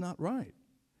 That's not right.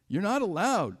 You're not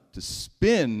allowed to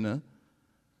spin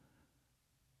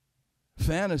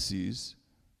fantasies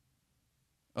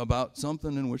about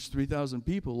something in which 3,000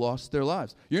 people lost their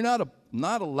lives. You're not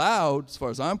not allowed, as far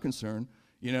as I'm concerned,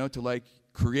 to like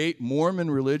create Mormon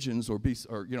religions or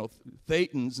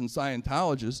Thetans and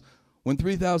Scientologists when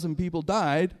 3,000 people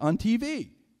died on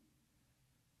TV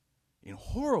in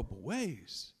horrible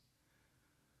ways.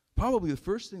 Probably the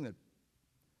first thing that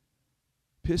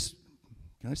pissed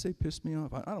me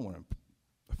off? I don't want to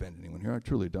offend anyone here, I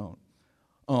truly don't,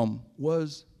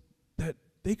 was that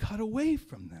they got away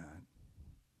from that.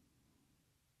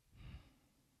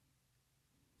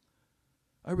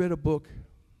 I read a book,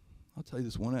 I'll tell you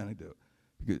this one anecdote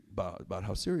about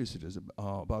how serious it is,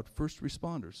 about first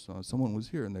responders. Someone was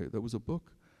here, and there was a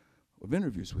book of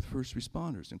interviews with first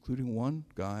responders, including one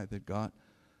guy that got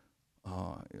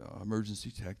emergency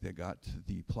tech that got to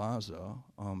the plaza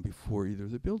before either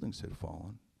of the buildings had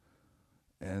fallen.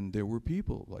 And there were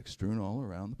people like strewn all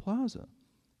around the plaza.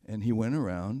 And he went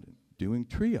around doing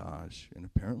triage. And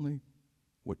apparently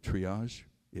what triage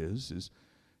is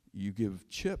you give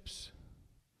chips.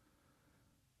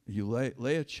 You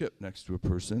lay a chip next to a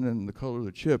person, and the color of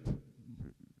the chip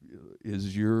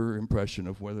is your impression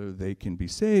of whether they can be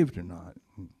saved or not.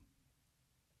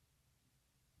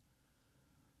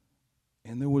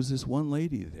 And there was this one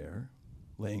lady there,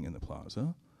 laying in the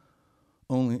plaza,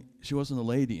 only she wasn't a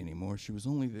lady anymore. She was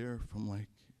only there from like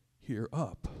here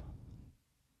up.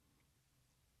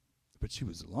 But she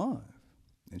was alive,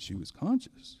 and she was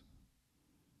conscious.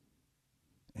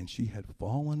 And she had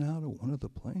fallen out of one of the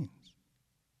planes.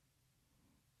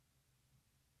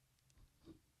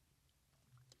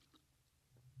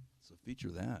 So feature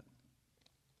that.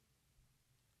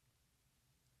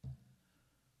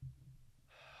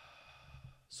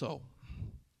 So,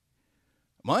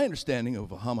 my understanding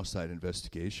of a homicide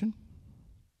investigation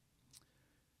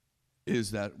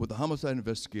is that what the homicide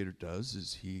investigator does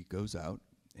is he goes out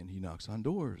and he knocks on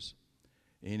doors,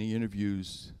 and he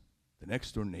interviews the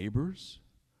next door neighbors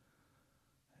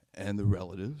and the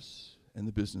relatives and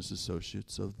the business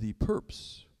associates of the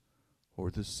perps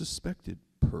or the suspected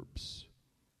perps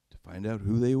to find out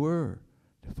who they were,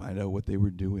 to find out what they were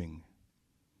doing.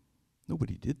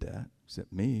 Nobody did that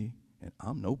except me, and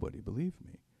I'm nobody, believe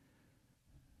me.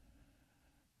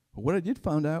 But what I did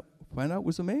find out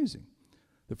was amazing.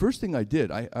 The first thing I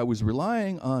did, I was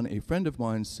relying on a friend of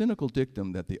mine's cynical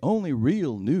dictum that the only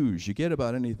real news you get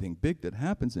about anything big that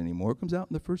happens anymore comes out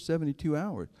in the first 72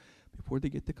 hours before they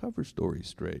get the cover story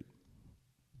straight.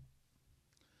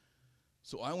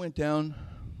 So I went down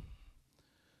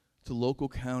to local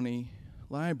county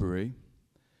library,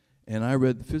 and I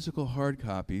read the physical hard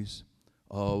copies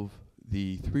of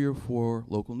the 3 or 4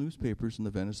 local newspapers in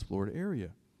the Venice, Florida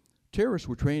area. Terrorists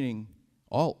were training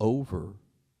all over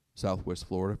Southwest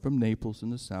Florida, from Naples in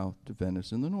the south to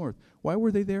Venice in the north. Why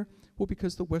were they there? Well,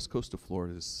 because the west coast of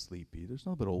Florida is sleepy. There's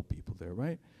nothing but old people there,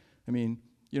 right? I mean,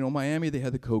 Miami, they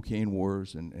had the cocaine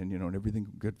wars, and everything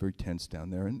got very tense down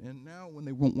there. And now when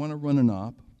they want to run an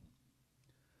op,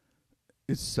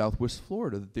 it's Southwest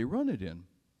Florida that they run it in.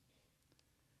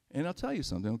 And I'll tell you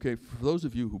something, okay, for those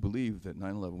of you who believe that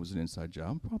 9/11 was an inside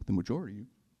job, probably the majority of you,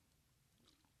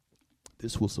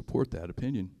 this will support that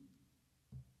opinion.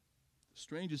 The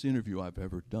strangest interview I've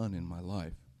ever done in my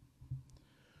life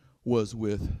was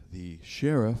with the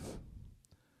sheriff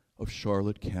of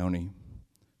Charlotte County,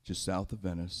 just south of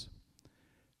Venice,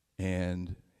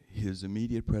 and his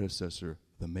immediate predecessor,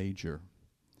 the major.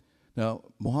 Now,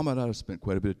 Muhammad Atta spent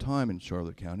quite a bit of time in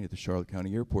Charlotte County, at the Charlotte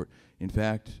County Airport. In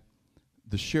fact,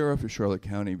 the sheriff of Charlotte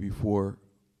County, before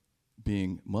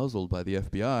being muzzled by the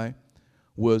FBI,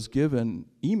 was given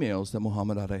emails that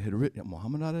Muhammad Atta had written.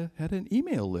 Muhammad Atta had an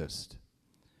email list.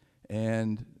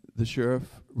 And the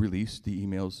sheriff released the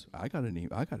emails. I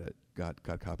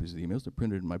got copies of the emails. They're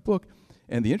printed in my book.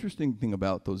 And the interesting thing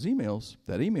about those emails,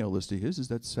 that email list of his, is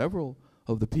that several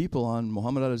of the people on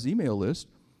Muhammad Atta's email list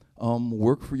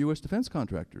work for U.S. defense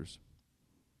contractors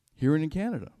here and in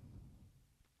Canada.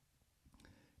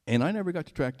 And I never got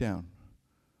to track down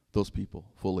those people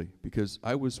fully because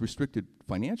I was restricted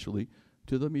financially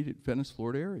to the immediate Venice,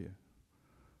 Florida area.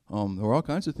 There were all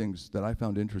kinds of things that I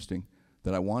found interesting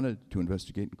that I wanted to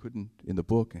investigate and couldn't in the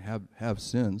book and have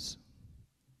since.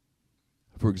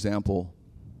 For example,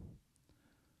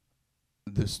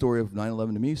 the story of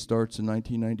 9/11 to me starts in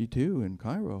 1992 in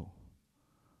Cairo,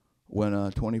 when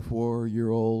a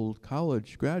 24-year-old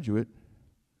college graduate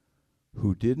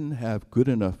who didn't have good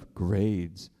enough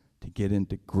grades to get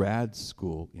into grad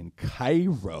school in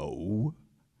Cairo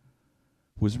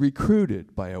was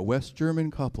recruited by a West German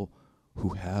couple who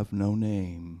have no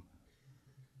name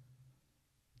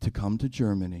to come to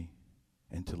Germany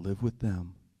and to live with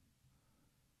them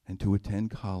and to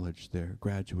attend college there,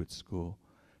 graduate school,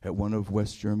 at one of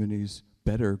West Germany's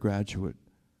better graduate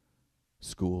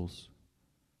schools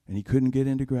and he couldn't get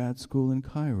into grad school in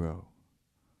Cairo.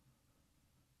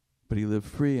 But he lived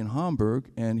free in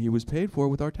Hamburg, and he was paid for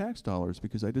with our tax dollars,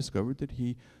 because I discovered that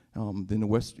he, in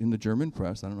the German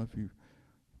press, I don't know if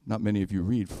not many of you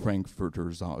read Frankfurter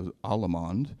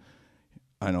Allgemeine.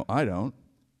 I know I don't.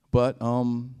 But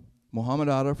Muhammad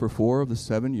Atta, for 4 of the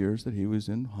 7 years that he was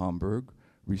in Hamburg,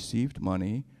 received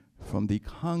money from the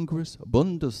Congress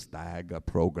Bundestag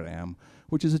program,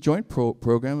 which is a joint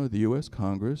program of the U.S.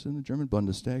 Congress and the German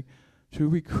Bundestag to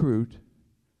recruit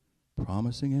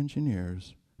promising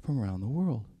engineers from around the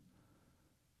world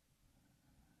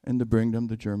and to bring them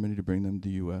to Germany, to bring them to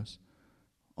the U.S.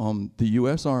 The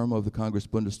U.S. arm of the Congress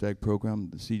Bundestag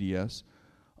program, the CDS,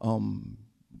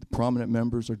 the prominent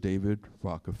members are David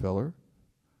Rockefeller,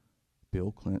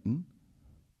 Bill Clinton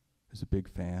is a big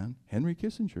fan, Henry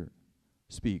Kissinger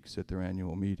speaks at their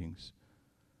annual meetings.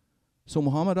 So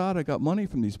Muhammad Atta got money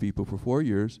from these people for 4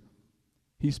 years.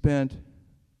 He spent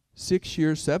 6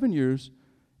 years, 7 years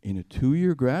in a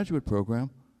 2-year graduate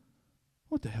program.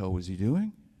 What the hell was he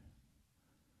doing?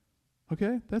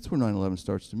 Okay, that's where 9/11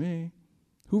 starts to me.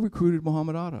 Who recruited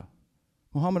Muhammad Atta?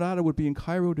 Muhammad Atta would be in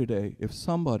Cairo today if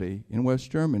somebody in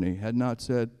West Germany had not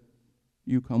said,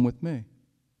 "You come with me."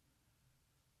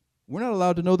 We're not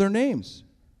allowed to know their names.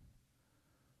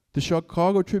 The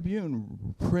Chicago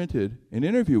Tribune printed an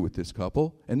interview with this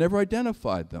couple and never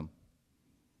identified them.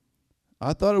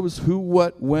 I thought it was who,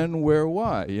 what, when, where,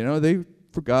 why. You know, they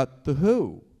forgot the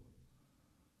who.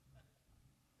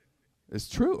 It's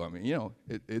true. I mean, you know,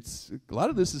 it's a lot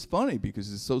of this is funny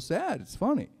because it's so sad. It's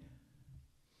funny.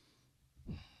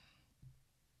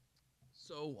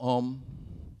 So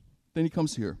then he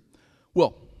comes here.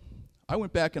 Well, I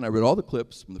went back and I read all the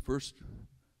clips from the first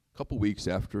couple weeks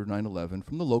after 9/11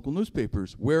 from the local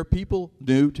newspapers where people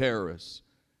knew terrorists.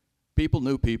 People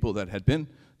knew people that had been,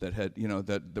 that had, you know,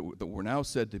 that were now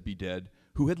said to be dead,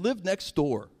 who had lived next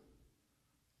door,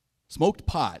 smoked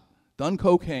pot, done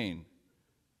cocaine,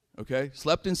 okay,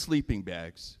 slept in sleeping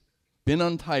bags, been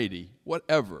untidy,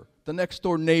 whatever. The next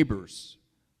door neighbors.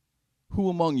 Who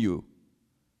among you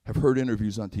have heard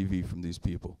interviews on TV from these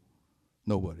people?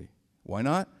 Nobody. Why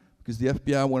not? Because the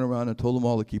FBI went around and told them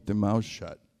all to keep their mouths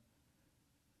shut.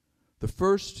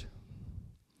 The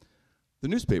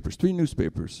newspapers, 3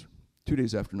 newspapers, 2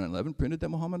 days after 9/11, printed that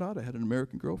Muhammad Atta had an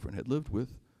American girlfriend, had lived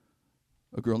with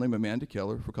a girl named Amanda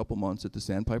Keller for a couple months at the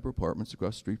Sandpiper Apartments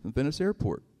across the street from Venice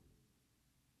Airport.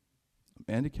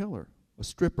 Amanda Keller, a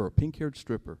stripper, a pink-haired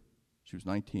stripper. She was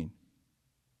 19.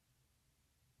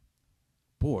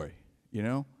 Boy, you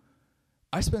know,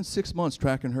 I spent 6 months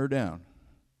tracking her down.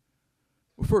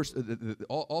 Well, first,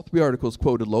 all 3 articles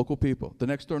quoted local people, the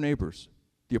next-door neighbors,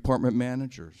 the apartment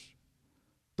managers,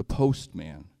 the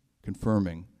postman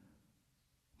confirming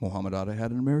Muhammad Atta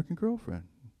had an American girlfriend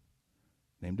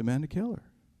named Amanda Keller.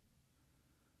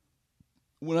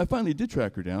 When I finally did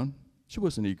track her down, she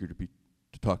wasn't eager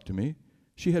to talk to me.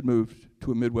 She had moved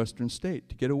to a Midwestern state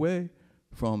to get away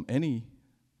from any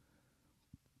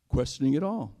questioning at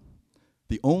all.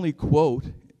 The only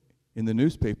quote in the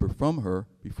newspaper from her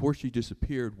before she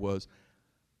disappeared was,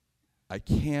 "I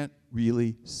can't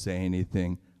really say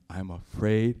anything. I'm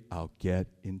afraid I'll get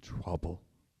in trouble."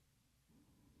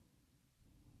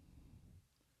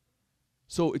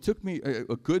 So it took me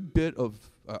a good bit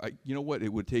of, you know what,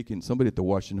 it would take in somebody at the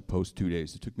Washington Post 2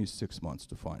 days. It took me 6 months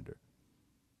to find her.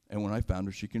 And when I found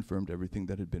her, she confirmed everything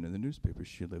that had been in the newspaper.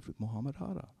 She lived with Muhammad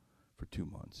Atta for 2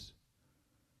 months.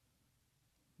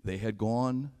 They had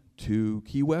gone to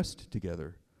Key West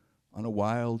together on a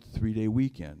wild 3-day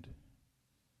weekend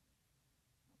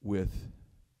with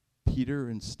Peter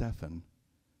and Stefan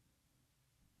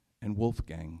and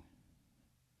Wolfgang.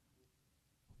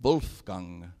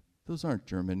 Wolfgang. Those aren't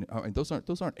German. Those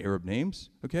aren't Arab names.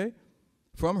 Okay.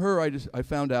 From her, I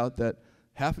found out that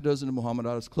half a dozen of Muhammad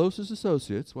Atta's closest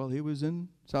associates, while he was in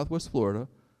Southwest Florida,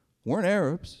 weren't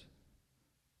Arabs,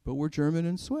 but were German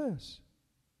and Swiss.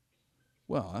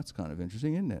 Well, that's kind of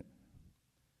interesting, isn't it?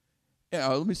 Yeah,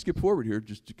 let me skip forward here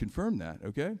just to confirm that,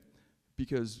 okay?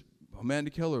 Because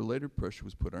Amanda Keller, later pressure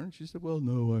was put on her, and she said, "Well,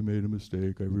 no, I made a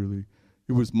mistake.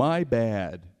 It was my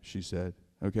bad," she said,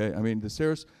 okay? I mean,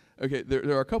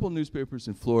 there are a couple newspapers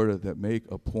in Florida that make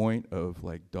a point of,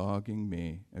 like, dogging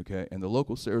me, okay? And the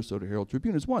local Sarasota Herald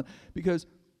Tribune is one, because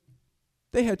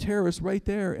they had terrorists right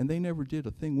there, and they never did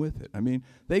a thing with it. I mean,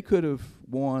 they could have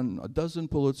won a dozen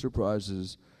Pulitzer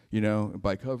Prizes, you know,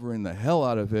 by covering the hell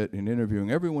out of it and interviewing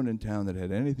everyone in town that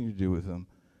had anything to do with them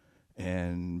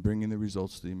and bringing the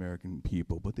results to the American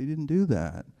people. But they didn't do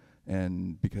that.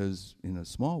 And because in a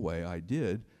small way I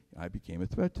became a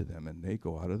threat to them, and they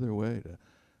go out of their way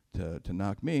to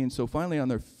knock me. And so finally, on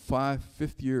their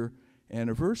 5th year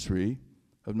anniversary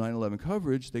of 9/11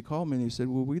 coverage, they called me and they said,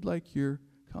 well, we'd like your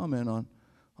comment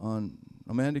on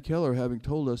Amanda Keller having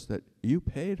told us that you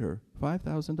paid her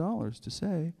 $5,000 to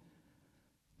say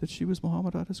that she was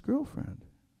Muhammad Atta's girlfriend.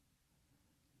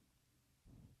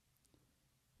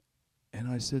 And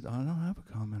I said, I don't have a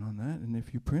comment on that, and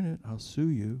if you print it, I'll sue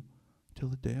you till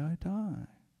the day I die.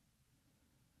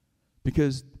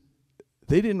 Because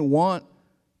they didn't want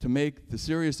to make the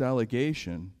serious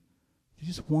allegation, they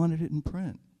just wanted it in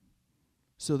print.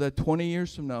 So that 20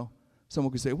 years from now,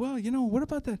 someone could say, well, you know, what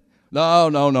about that?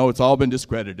 No, it's all been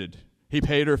discredited. He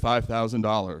paid her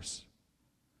 $5,000.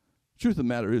 Truth of the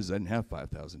matter is, I didn't have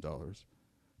 $5,000. Truth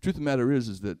of the matter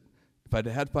is that if I'd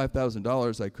had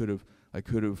 $5,000,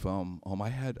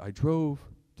 I drove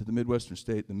to the Midwestern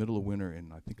state in the middle of winter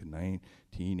in, I think, a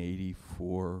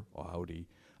 1984 Audi.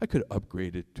 I could have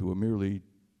upgraded to a merely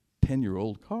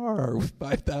 10-year-old car with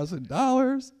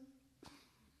 $5,000.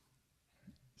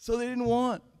 So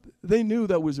they knew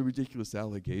that was a ridiculous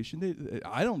allegation.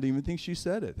 I don't even think she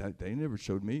said it. They never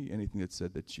showed me anything that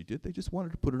said that she did. They just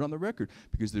wanted to put it on the record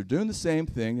because they're doing the same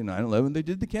thing in 9/11 they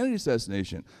did the Kennedy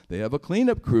assassination. They have a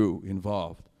cleanup crew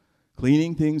involved,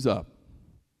 cleaning things up.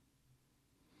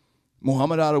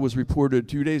 Muhammad Atta was reported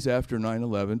 2 days after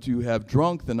 9/11 to have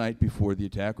drunk the night before the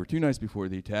attack, or 2 nights before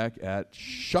the attack, at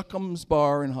Shuckham's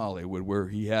Bar in Hollywood, where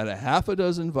he had a half a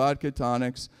dozen vodka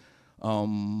tonics,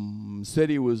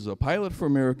 said he was a pilot for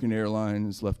American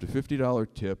Airlines, left a $50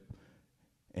 tip,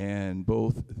 and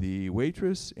both the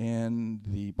waitress and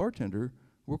the bartender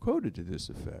were quoted to this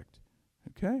effect.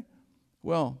 Okay?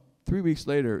 Well, 3 weeks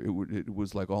later, it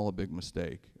was like all a big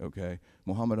mistake, okay?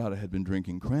 Muhammad Atta had been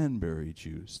drinking cranberry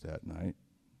juice that night.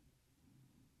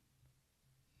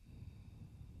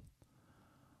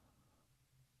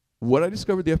 What I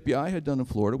discovered the FBI had done in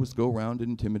Florida was go around and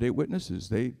intimidate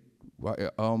witnesses. I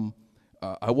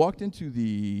walked into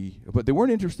but they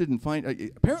weren't interested in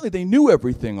apparently they knew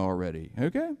everything already,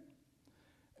 okay?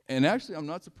 And actually, I'm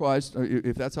not surprised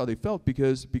if that's how they felt,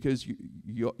 because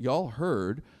y'all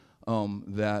heard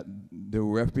that there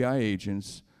were FBI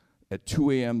agents at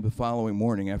 2 a.m. the following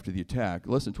morning after the attack,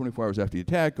 less than 24 hours after the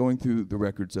attack, going through the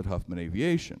records at Huffman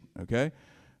Aviation, okay?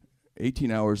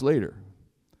 18 hours later.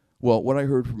 Well, what I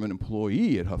heard from an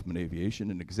employee at Huffman Aviation,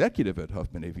 an executive at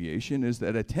Huffman Aviation, is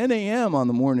that at 10 a.m. on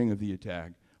the morning of the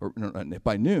attack, or no,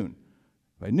 by noon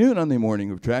on the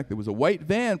morning of the attack, there was a white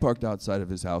van parked outside of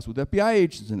his house with FBI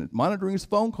agents in it, monitoring his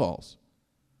phone calls.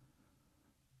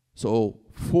 So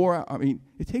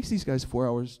it takes these guys 4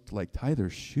 hours to tie their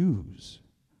shoes.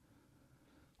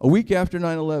 A week after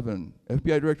 9/11,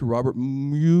 FBI Director Robert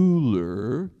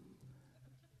Mueller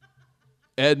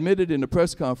admitted in a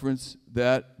press conference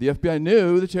that the FBI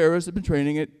knew the terrorists had been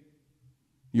training at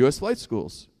U.S. flight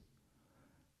schools.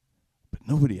 But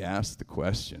nobody asked the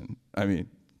question.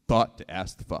 Thought to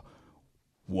ask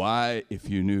why, if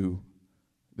you knew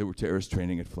there were terrorists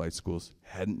training at flight schools,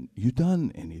 hadn't you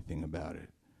done anything about it?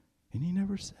 And he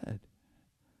never said.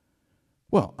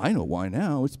 Well, I know why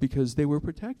now. It's because they were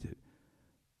protected.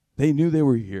 They knew they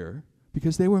were here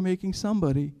because they were making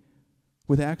somebody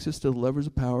with access to the levers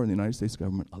of power in the United States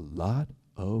government a lot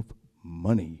of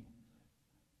money.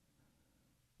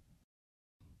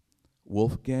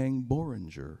 Wolfgang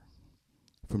Boehringer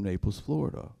from Naples,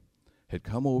 Florida, had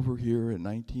come over here in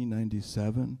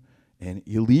 1997 and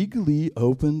illegally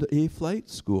opened a flight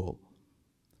school.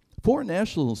 Foreign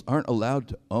nationals aren't allowed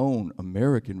to own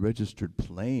American-registered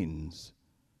planes,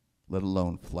 let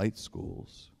alone flight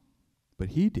schools. But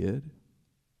he did.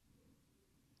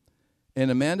 And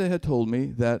Amanda had told me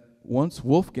that once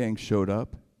Wolfgang showed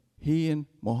up, he and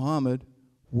Muhammad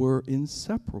were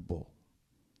inseparable.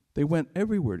 They went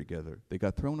everywhere together. They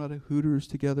got thrown out of Hooters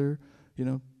together,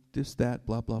 this, that,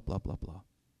 blah, blah, blah, blah, blah.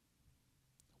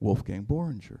 Wolfgang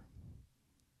Boehringer.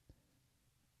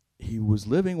 He was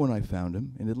living, when I found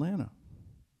him, in Atlanta.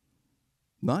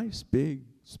 Nice, big,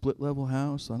 split-level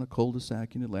house on a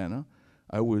cul-de-sac in Atlanta.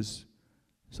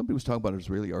 Somebody was talking about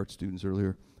Israeli art students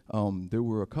earlier. There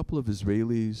were a couple of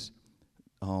Israelis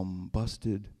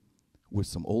busted with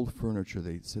some old furniture.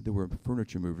 They said they were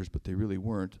furniture movers, but they really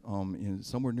weren't,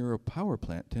 somewhere near a power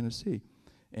plant, Tennessee.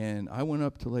 And I went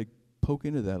up to poke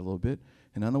into that a little bit,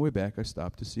 and on the way back I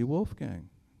stopped to see Wolfgang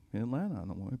in Atlanta on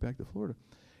the way back to Florida.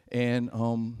 And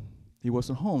he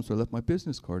wasn't home, so I left my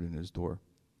business card in his door.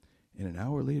 And an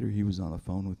hour later, he was on the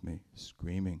phone with me,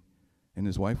 screaming. And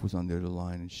his wife was on the other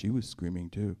line, and she was screaming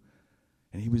too.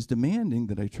 And he was demanding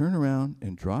that I turn around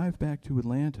and drive back to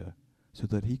Atlanta so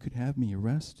that he could have me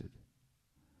arrested.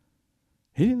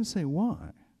 He didn't say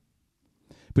why.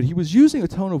 But he was using a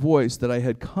tone of voice that I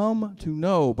had come to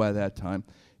know by that time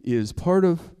is part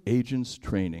of agents'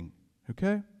 training,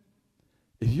 okay?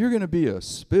 If you're going to be a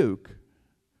spook,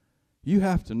 you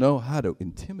have to know how to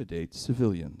intimidate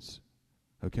civilians,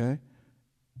 okay?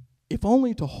 If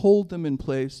only to hold them in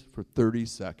place for 30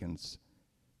 seconds,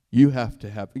 you have to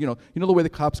have, you know the way the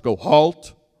cops go,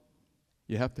 halt?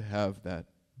 You have to have that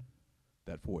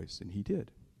voice, and he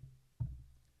did.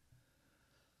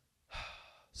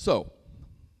 So,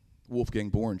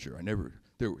 Wolfgang Borringer,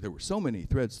 there were so many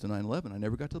threads to 9/11, I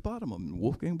never got to the bottom of them, and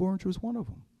Wolfgang Borringer was one of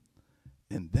them.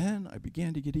 And then I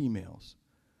began to get emails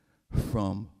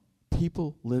from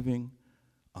people living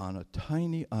on a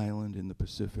tiny island in the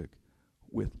Pacific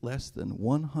with less than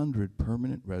 100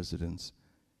 permanent residents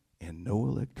and no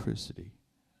electricity.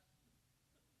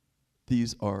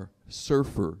 These are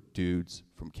surfer dudes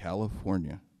from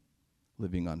California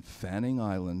living on Fanning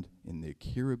Island in the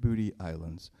Kiribati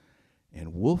Islands.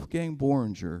 And Wolfgang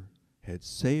Borringer had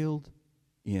sailed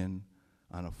in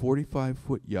on a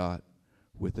 45-foot yacht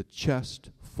with a chest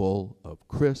full of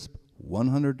crisp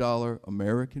 $100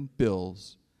 American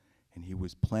bills, and he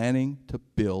was planning to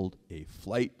build a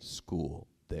flight school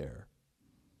there.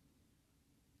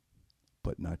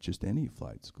 But not just any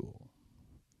flight school.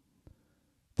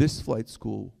 This flight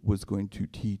school was going to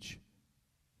teach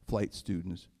flight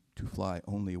students to fly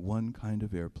only one kind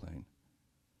of airplane,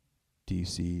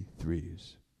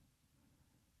 DC-3s.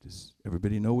 Does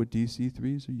everybody know what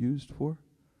DC-3s are used for?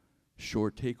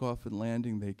 Short takeoff and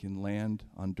landing. They can land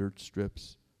on dirt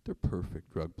strips. They're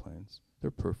perfect drug planes. They're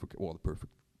perfect. Well, they're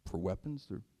perfect for weapons.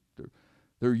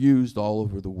 They're used all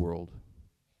over the world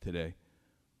today.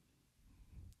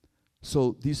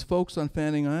 So these folks on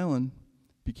Fanning Island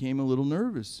became a little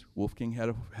nervous. Wolfgang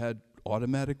had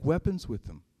automatic weapons with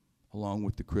him, along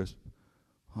with the crisp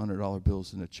 $100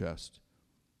 bills in the chest.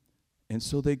 And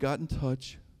so they got in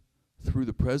touch through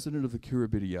the president of the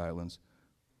Kiribati Islands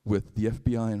with the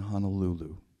FBI in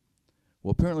Honolulu.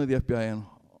 Well, apparently the FBI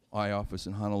office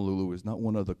in Honolulu is not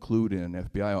one of the clued-in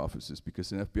FBI offices,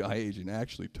 because an FBI agent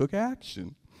actually took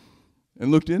action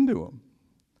and looked into them.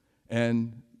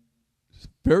 And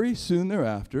very soon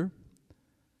thereafter,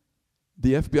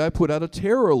 the FBI put out a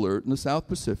terror alert in the South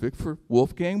Pacific for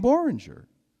Wolfgang Borringer,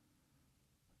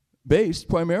 based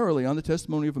primarily on the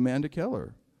testimony of Amanda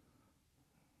Keller,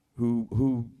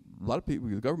 who a lot of people,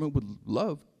 the government would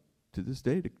love to this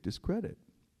day to discredit.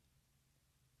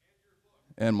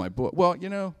 And my book. Well,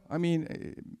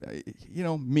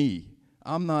 me.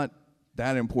 I'm not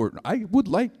that important. I would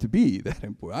like to be that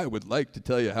important. I would like to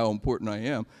tell you how important I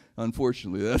am.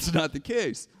 Unfortunately, that's not the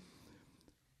case.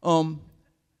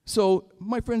 So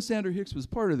my friend Sandra Hicks was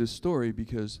part of this story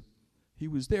because he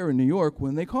was there in New York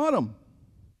when they caught him.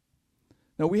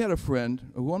 Now, we had a friend,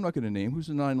 who I'm not going to name, who's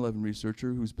a 9/11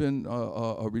 researcher, who's been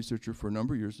a researcher for a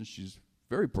number of years, and she's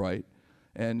very bright,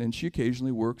 and she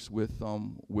occasionally works with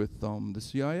the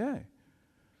CIA.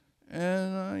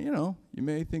 And you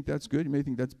may think that's good, you may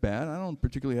think that's bad. I don't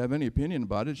particularly have any opinion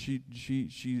about it.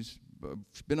 She's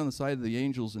been on the side of the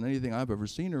angels in anything I've ever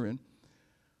seen her in.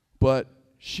 But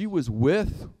she was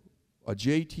with a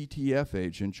JTTF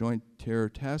agent, Joint Terror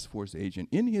Task Force agent,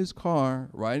 in his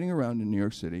car riding around in New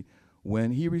York City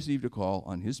when he received a call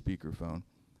on his speakerphone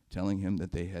telling him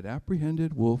that they had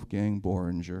apprehended Wolfgang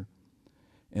Borringer,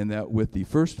 and that with the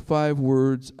first 5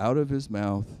 words out of his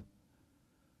mouth,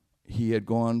 he had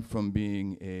gone from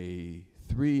being a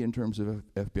 3 in terms of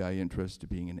FBI interest to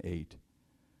being an 8.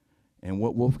 And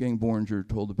what Wolfgang Borringer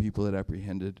told the people that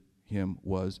apprehended him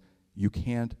was, "You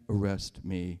can't arrest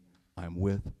me. I'm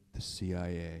with the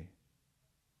CIA."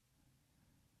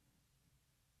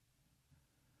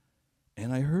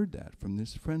 And I heard that from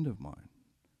this friend of mine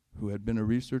who had been a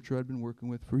researcher I'd been working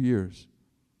with for years.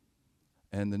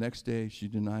 And the next day, she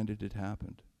denied it had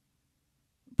happened.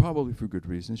 Probably for good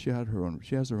reasons. She has her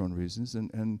own reasons,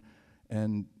 and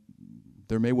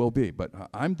there may well be. But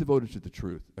I'm devoted to the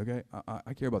truth. Okay,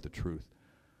 I care about the truth.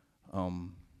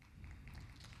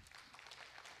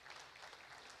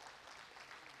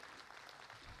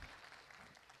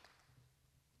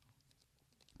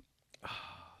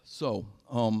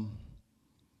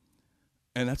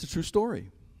 And that's a true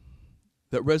story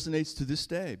that resonates to this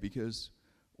day, because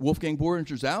Wolfgang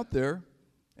Borringer's out there,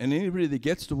 and anybody that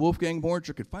gets to Wolfgang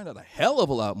Borringer could find out a hell of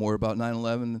a lot more about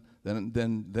 9/11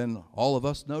 than all of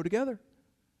us know together.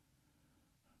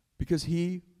 Because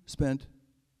he spent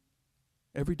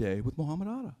every day with Muhammad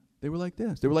Atta. They were like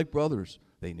this. They were like brothers.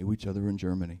 They knew each other in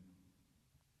Germany.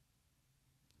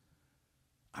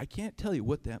 I can't tell you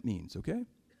what that means, okay?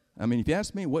 I mean, if you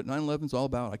ask me what 9/11's all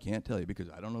about, I can't tell you, because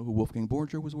I don't know who Wolfgang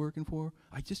Borringer was working for.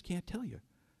 I just can't tell you.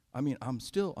 I mean, I'm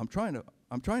trying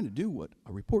to do what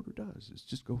a reporter does, is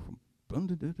just go from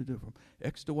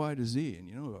X to Y to Z. And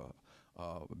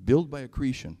billed by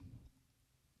accretion.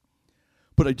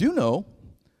 But I do know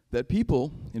that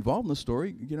people involved in the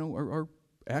story, are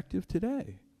active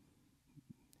today.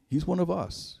 He's one of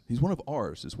us. He's one of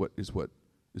ours, is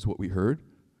what we heard.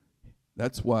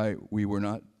 That's why we were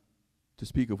not to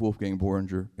speak of Wolfgang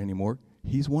Borringer anymore.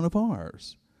 He's one of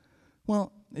ours.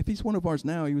 Well, if he's one of ours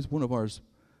now, he was one of ours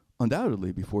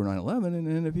undoubtedly before 9/11,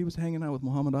 and if he was hanging out with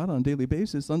Muhammad Atta on a daily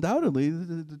basis, undoubtedly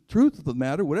the truth of the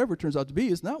matter, whatever it turns out to be,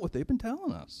 is not what they've been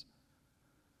telling us.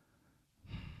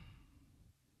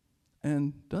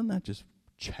 And doesn't that just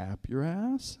chap your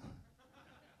ass?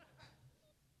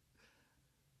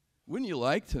 Wouldn't you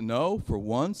like to know for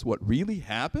once what really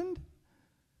happened?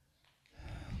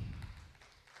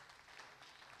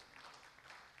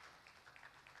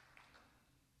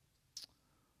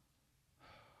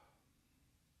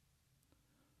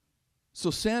 So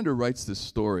Sander writes this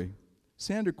story.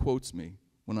 Sander quotes me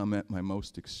when I'm at my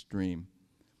most extreme.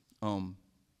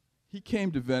 He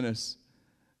came to Venice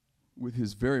with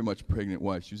his very much pregnant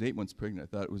wife. She was 8 months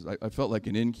pregnant. I felt like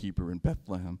an innkeeper in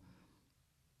Bethlehem.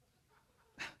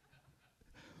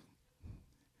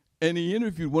 And he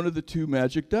interviewed one of the two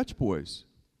Magic Dutch boys,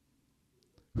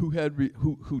 who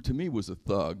to me was a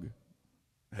thug,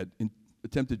 had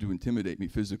attempted to intimidate me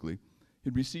physically.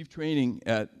 He'd received training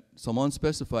at some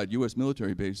unspecified U.S.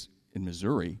 military base in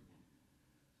Missouri.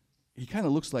 He kind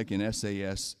of looks like an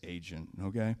SAS agent,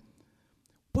 okay?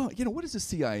 Well, what does the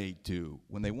CIA do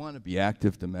when they want to be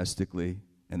active domestically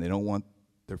and they don't want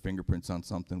their fingerprints on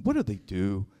something? What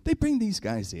do? They bring these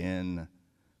guys in.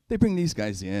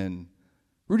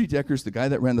 Rudy Decker's the guy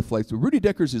that ran the flights. Rudy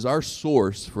Decker's is our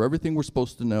source for everything we're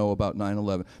supposed to know about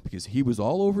 9/11 because he was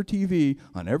all over TV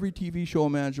on every TV show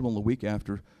imaginable the week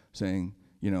after saying,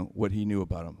 what he knew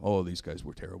about them. Oh, these guys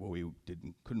were terrible. We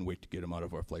couldn't wait to get them out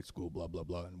of our flight school, blah, blah,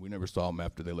 blah. And we never saw them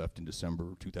after they left in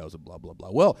December 2000, blah, blah,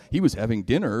 blah. Well, he was having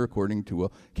dinner, according to a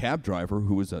cab driver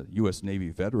who was a U.S. Navy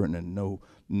veteran and no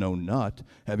nut,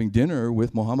 having dinner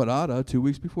with Muhammad Atta 2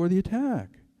 weeks before the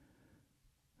attack.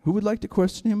 Who would like to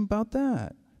question him about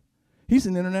that? He's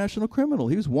an international criminal.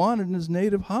 He was wanted in his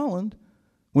native Holland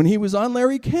when he was on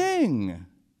Larry King.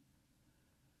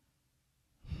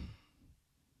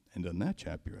 And doesn't that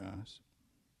chap your ass?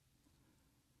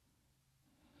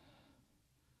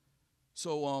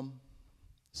 So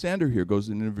Sander here goes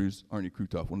and interviews Arnie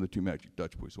Krutov, one of the two Magic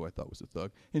Dutch boys, who I thought was a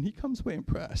thug, and he comes away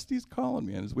impressed. He's calling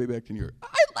me on his way back to New York.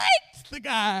 I liked the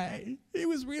guy.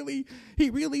 He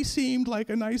really seemed like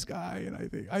a nice guy,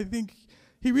 and I think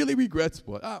he really regrets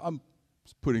what I'm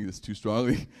putting this too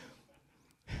strongly.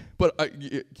 But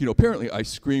apparently I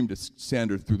screamed at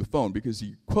Sander through the phone because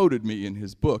he quoted me in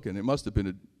his book, and it must have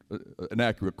been an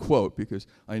accurate quote because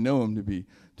I know him to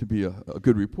be a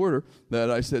good reporter. That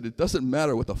I said, it doesn't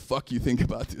matter what the fuck you think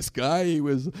about this guy.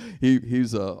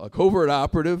 He's a covert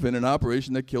operative in an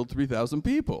operation that killed 3,000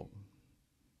 people.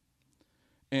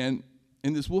 And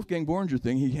in this Wolfgang Borringer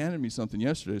thing, he handed me something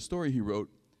yesterday, a story he wrote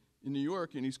in New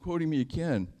York, and he's quoting me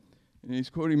again. And he's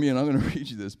quoting me, and I'm going to read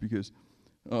you this because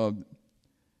I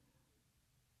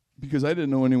didn't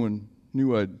know anyone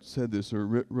knew I'd said this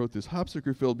or wrote this.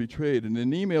 Hopsicker felt betrayed. In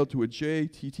an email to a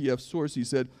JTTF source, he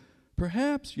said,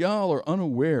 "Perhaps y'all are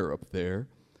unaware up there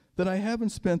that I haven't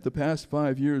spent the past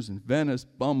 5 years in Venice,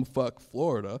 bumfuck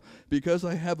Florida, because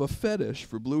I have a fetish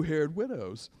for blue-haired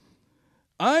widows.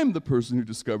 I'm the person who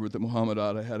discovered that Muhammad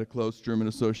Atta had a close German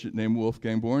associate named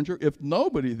Wolfgang Borringer. If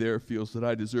nobody there feels that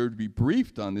I deserve to be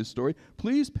briefed on this story,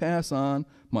 please pass on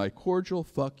my cordial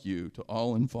fuck you to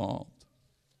all involved."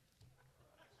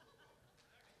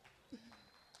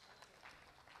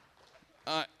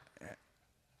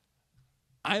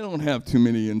 I don't have too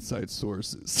many inside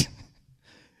sources.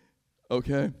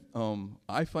 Okay?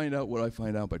 I find out what I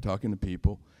find out by talking to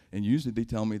people, and usually they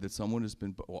tell me that someone has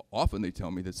been, often they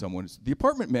tell me that someone is, the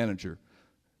apartment manager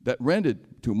that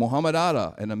rented to Muhammad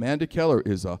Atta and Amanda Keller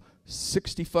is a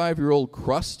 65-year-old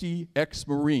crusty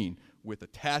ex-Marine with a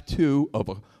tattoo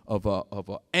of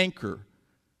a anchor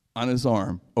on his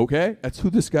arm, okay? That's who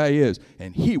this guy is,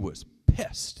 and he was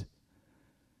pissed.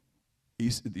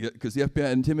 Because the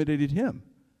FBI intimidated him.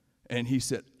 And he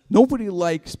said, nobody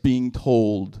likes being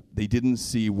told they didn't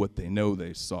see what they know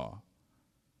they saw.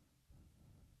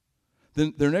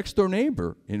 Then their next-door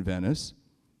neighbor in Venice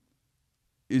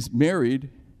is married.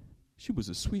 She was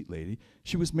a sweet lady.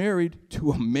 She was married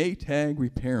to a Maytag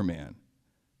repairman.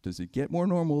 Does it get more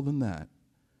normal than that?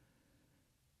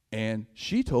 And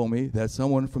she told me that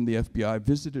someone from the FBI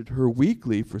visited her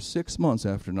weekly for 6 months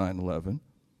after 9/11.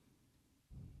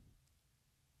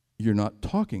 You're not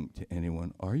talking to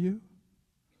anyone, are you?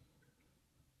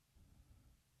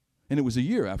 And it was a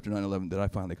year after 9/11 that I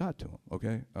finally got to him,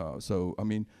 okay? So, I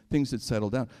mean, things had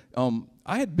settled down.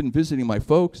 I had been visiting my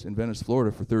folks in Venice,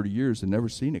 Florida for 30 years and never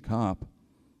seen a cop.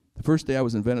 The first day I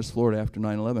was in Venice, Florida after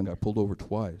 9/11, I got pulled over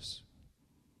twice.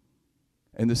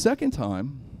 And the second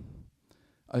time,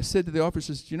 I said to the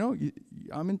officers, you know,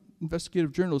 I'm an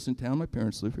investigative journalist in town. My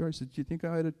parents live here. I said, do you think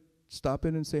I ought to stop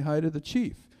in and say hi to the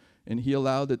chief? And he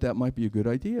allowed that might be a good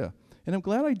idea. And I'm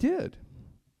glad I did.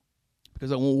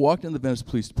 Because I walked in the Venice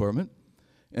Police Department,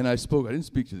 and I didn't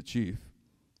speak to the chief,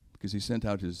 because he sent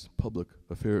out his public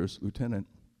affairs lieutenant.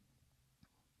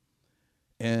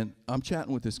 And I'm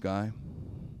chatting with this guy,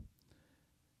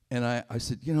 and I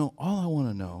said, you know, all I want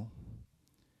to know,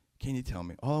 can you tell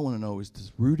me, all I want to know is,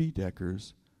 does Rudy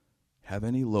Deckers have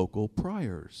any local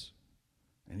priors,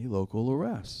 any local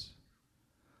arrests?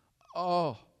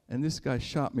 Oh, and this guy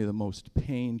shot me the most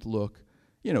pained look.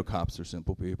 You know, cops are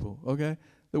simple people, okay?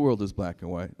 The world is black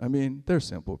and white. I mean, they're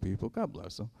simple people. God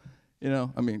bless them. You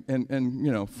know, I mean, and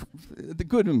you know, the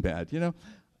good and bad, you know.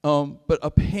 But a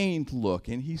pained look.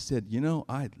 And he said, you know,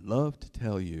 I'd love to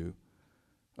tell you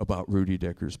about Rudy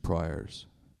Deckers' priors.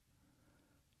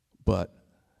 But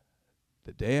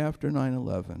the day after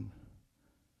 9/11,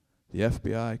 the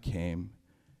FBI came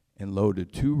and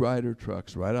loaded 2 Ryder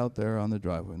trucks right out there on the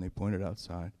driveway, and they pointed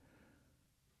outside,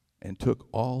 and took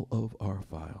all of our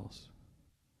files.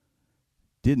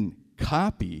 Didn't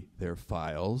copy their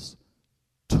files,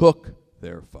 took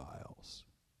their files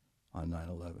on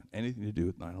 9/11. Anything to do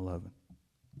with 9/11.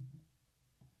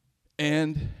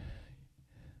 And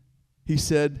he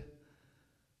said,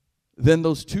 then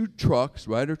those 2 trucks,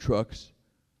 Ryder trucks,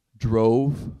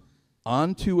 drove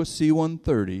onto a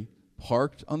C-130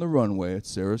 parked on the runway at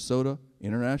Sarasota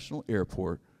International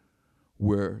Airport,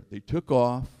 where they took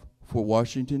off for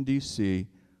Washington, D.C.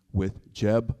 with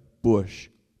Jeb Bush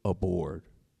aboard.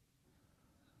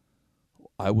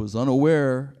 I was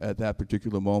unaware at that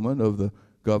particular moment of the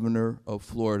governor of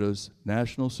Florida's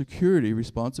national security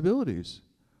responsibilities.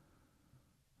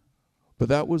 But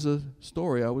that was a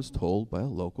story I was told by a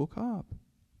local cop.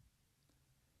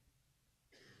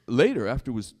 Later, after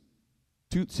it was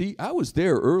I was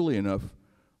there early enough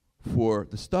for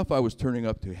the stuff I was turning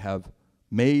up to have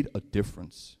made a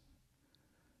difference.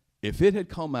 If it had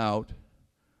come out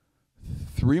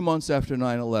 3 months after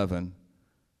 9/11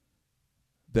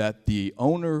 that the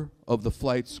owner of the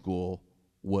flight school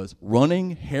was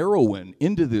running heroin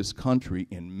into this country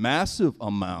in massive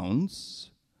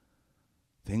amounts,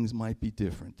 things might be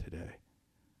different today.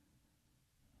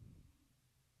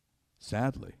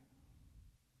 Sadly.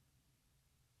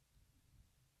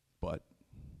 But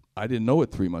I didn't know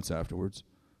it 3 months afterwards.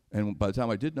 And by the time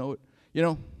I did know it, you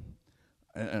know,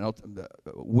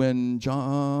 when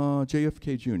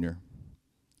JFK Jr.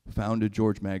 founded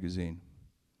George Magazine,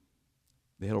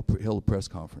 they held a press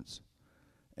conference.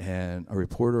 And a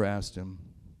reporter asked him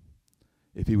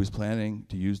if he was planning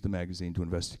to use the magazine to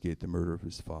investigate the murder of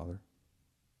his father.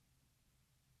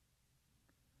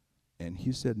 And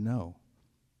he said no.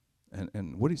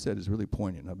 And what he said is really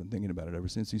poignant. I've been thinking about it ever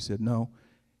since. He said no.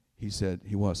 He said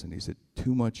he wasn't. He said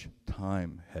too much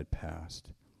time had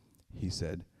passed. He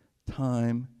said,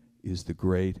 time is the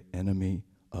great enemy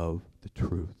of the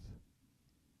truth.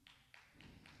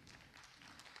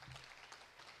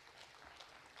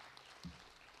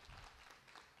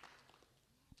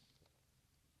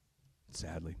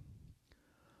 Sadly.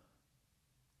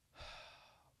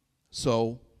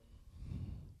 So,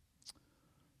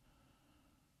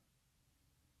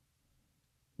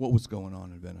 what was going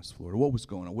on in Venice, Florida? What was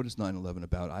going on? What is 9/11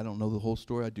 about? I don't know the whole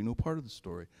story. I do know part of the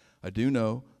story. I do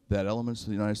know that elements of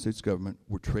the United States government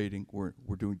were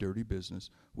doing dirty business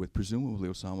with presumably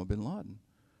Osama bin Laden,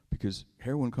 because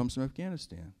heroin comes from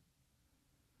Afghanistan.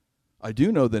 I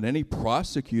do know that any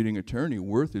prosecuting attorney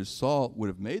worth his salt would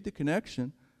have made the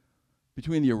connection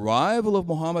between the arrival of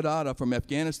Muhammad Atta from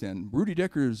Afghanistan. Rudy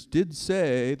Deckers did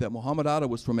say that Muhammad Atta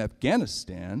was from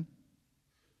Afghanistan,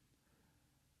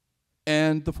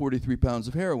 and the 43 pounds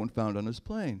of heroin found on his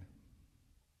plane.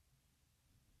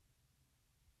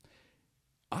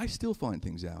 I still find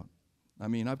things out. I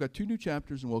mean, I've got 2 new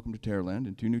chapters in Welcome to Terrorland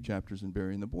and 2 new chapters in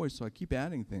Burying the Boys, so I keep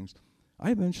adding things.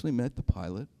 I eventually met the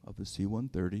pilot of the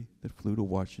C-130 that flew to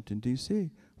Washington,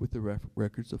 D.C. with the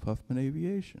records of Huffman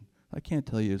Aviation. I can't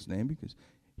tell you his name because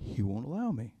he won't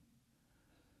allow me.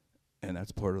 And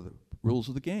that's part of the rules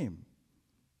of the game.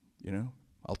 You know,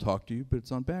 I'll talk to you, but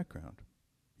it's on background.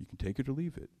 You can take it or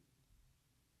leave it.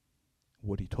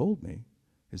 What he told me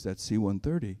is that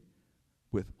C-130,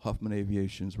 with Huffman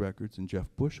Aviation's records and Jeff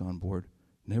Bush on board,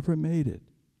 never made it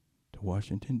to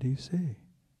Washington, D.C.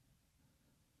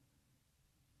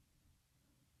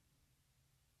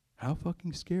 How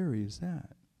fucking scary is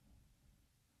that?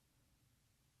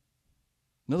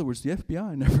 In other words, the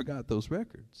FBI never got those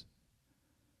records.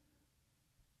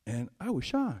 And I was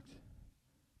shocked,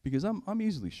 because I'm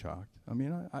easily shocked. I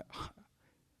mean, I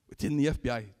didn't the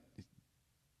FBI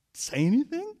say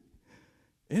anything?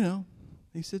 You know,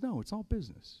 he said, no, it's all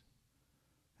business.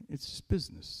 It's just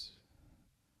business.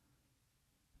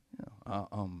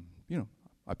 You know,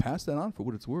 I passed that on for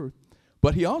what it's worth.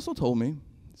 But he also told me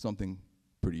something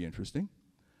pretty interesting,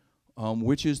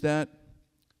 which is that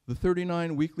the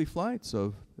 39 weekly flights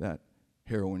of that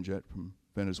heroin jet from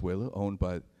Venezuela, owned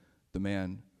by the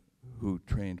man who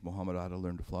trained Muhammad Ali to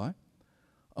learn to fly,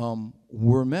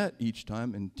 were met each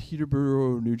time in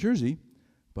Teterboro, New Jersey,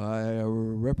 by a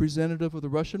representative of the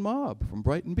Russian mob from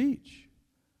Brighton Beach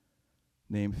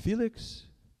named Felix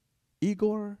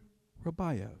Igor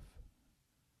Rabayev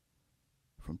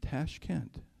from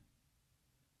Tashkent.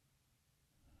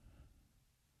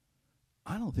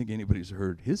 I don't think anybody's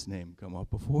heard his name come up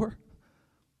before.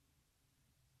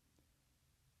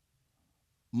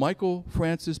 Michael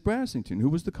Francis Brassington, who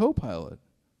was the co-pilot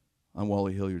on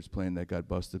Wally Hilliard's plane that got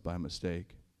busted by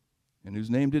mistake, and whose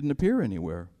name didn't appear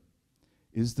anywhere,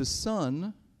 is the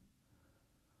son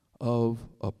of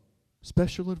a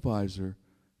special advisor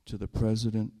to the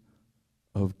president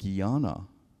of Guyana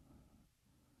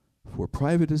for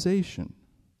privatization.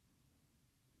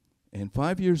 And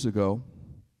 5 years ago,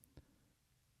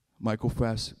 Michael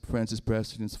Francis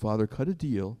Brassington's father cut a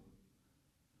deal,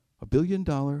 $1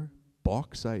 billion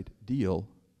bauxite deal,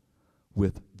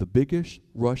 with the biggest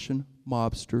Russian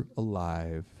mobster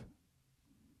alive,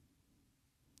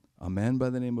 a man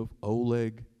by the name of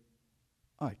Oleg,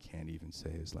 I can't even say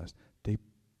his last,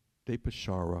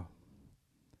 Depashara.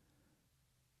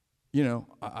 You know,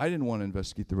 I didn't want to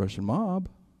investigate the Russian mob,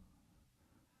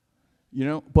 you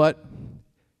know, but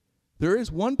there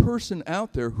is one person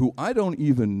out there who I don't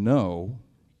even know,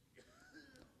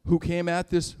 who came at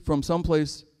this from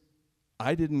someplace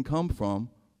I didn't come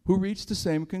from, who reached the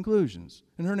same conclusions.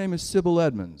 And her name is Sybil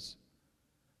Edmonds.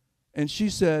 And she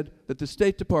said that the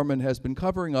State Department has been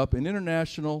covering up an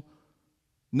international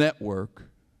network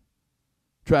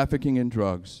trafficking in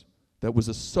drugs that was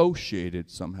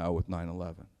associated somehow with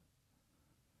 9/11.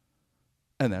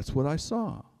 And that's what I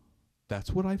saw.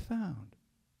 That's what I found.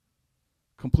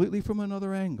 Completely from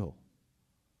another angle.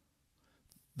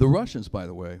 The Russians, by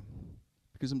the way,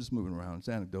 because I'm just moving around, it's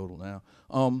anecdotal now,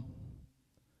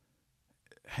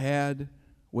 had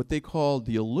what they called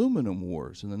the aluminum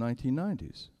wars in the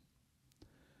 1990s.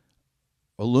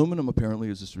 Aluminum apparently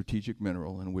is a strategic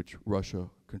mineral in which Russia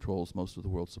controls most of the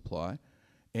world's supply.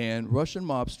 And Russian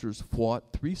mobsters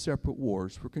fought 3 separate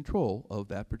wars for control of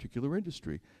that particular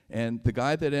industry. And the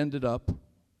guy that ended up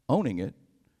owning it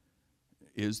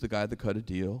is the guy that cut a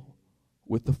deal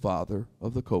with the father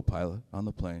of the co-pilot on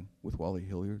the plane with Wally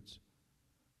Hilliard's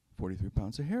 43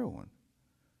 pounds of heroin.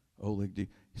 Oleg D.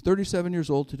 He's 37 years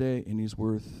old today, and he's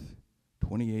worth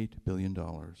 $28 billion.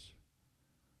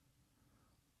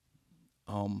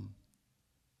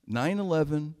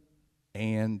 9/11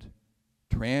 and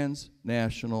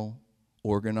transnational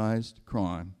organized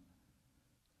crime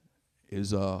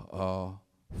is a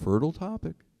fertile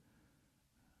topic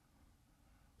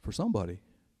for somebody,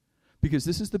 because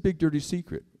this is the big dirty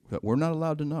secret that we're not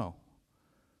allowed to know.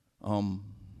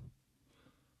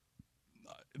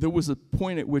 There was a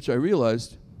point at which I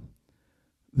realized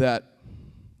that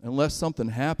unless something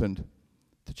happened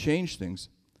to change things,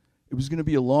 it was going to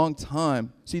be a long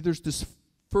time. See, there's this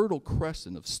fertile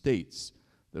crescent of states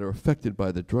that are affected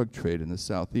by the drug trade in the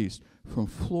Southeast, from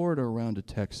Florida around to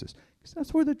Texas, because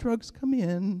that's where the drugs come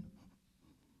in.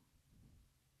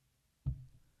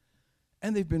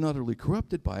 And they've been utterly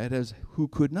corrupted by it, as who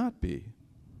could not be,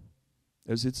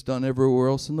 as it's done everywhere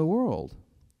else in the world.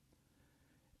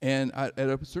 And at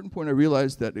a certain point, I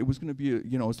realized that it was going to be,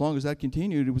 as long as that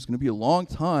continued, it was going to be a long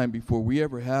time before we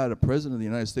ever had a president of the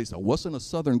United States that wasn't a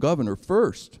Southern governor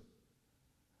first.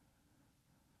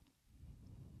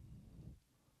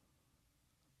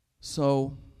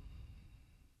 So,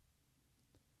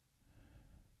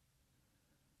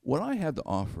 what I have to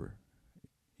offer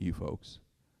you folks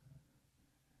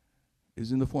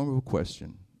is in the form of a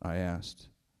question I asked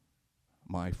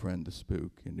my friend the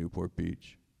Spook in Newport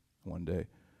Beach one day.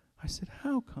 I said,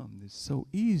 how come this is so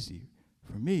easy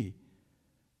for me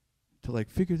to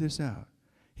figure this out?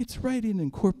 It's writing in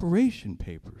corporation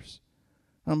papers.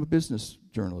 I'm a business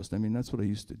journalist. I mean, that's what I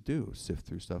used to do, sift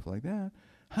through stuff like that.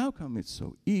 How come it's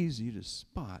so easy to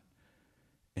spot?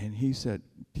 And he said,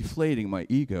 deflating my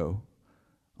ego,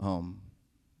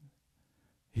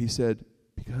 he said,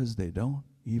 because they don't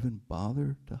even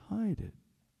bother to hide it.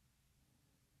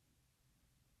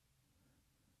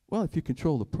 Well, if you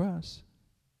control the press,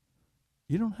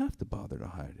 you don't have to bother to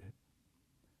hide it.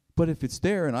 But if it's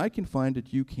there and I can find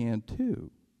it, you can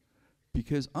too.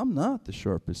 Because I'm not the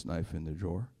sharpest knife in the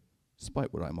drawer,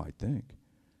 despite what I might think.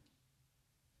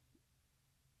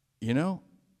 You know,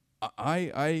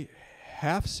 I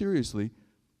half seriously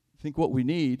think what we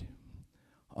need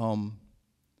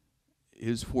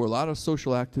is for a lot of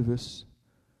social activists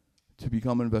to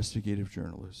become investigative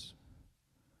journalists.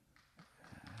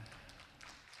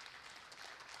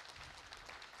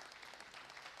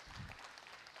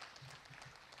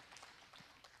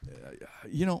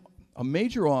 You know, a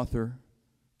major author,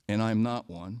 and I'm not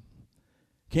one,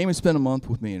 came and spent a month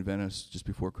with me in Venice just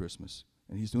before Christmas.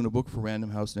 And he's doing a book for Random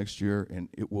House next year, and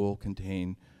it will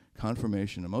contain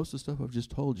confirmation of most of the stuff I've just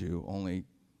told you, only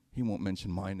he won't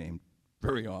mention my name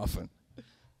very often,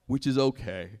 which is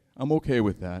okay. I'm okay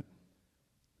with that.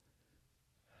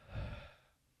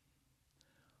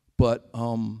 But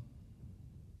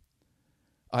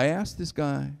I asked this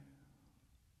guy,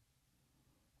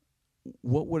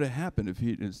 what would have happened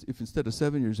if instead of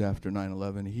 7 years after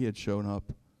 9/11, he had shown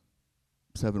up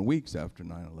 7 weeks after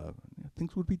 9/11?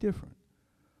 Things would be different.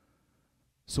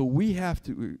 So we have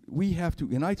to,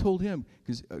 and I told him,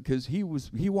 because he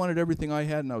wanted everything I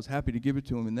had, and I was happy to give it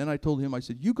to him. And then I told him, I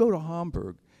said, you go to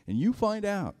Hamburg and you find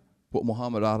out what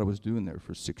Muhammad Atta was doing there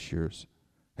for 6 years,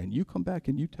 and you come back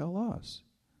and you tell us.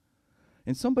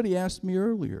 And somebody asked me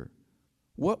earlier,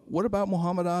 what about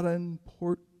Muhammad Atta in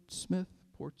Portsmouth?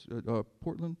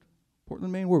 Portland,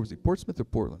 Maine. Where was he? Portsmouth or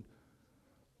Portland?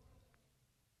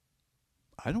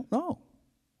 I don't know.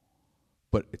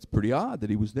 But it's pretty odd that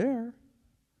he was there.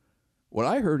 What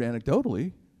I heard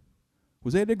anecdotally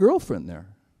was they had a girlfriend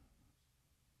there.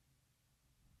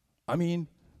 I mean,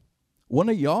 one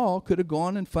of y'all could have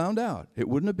gone and found out. It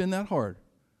wouldn't have been that hard.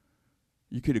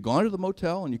 You could have gone to the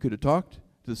motel and you could have talked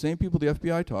to the same people the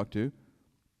FBI talked to.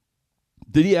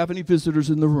 Did he have any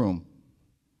visitors in the room?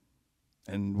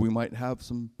 And we might have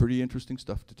some pretty interesting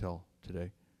stuff to tell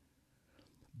today.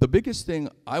 The biggest thing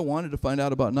I wanted to find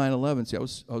out about 9/11, see,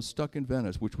 I was stuck in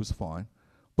Venice, which was fine.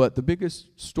 But the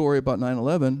biggest story about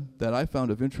 9/11 that I found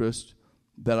of interest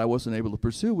that I wasn't able to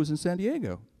pursue was in San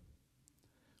Diego,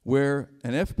 where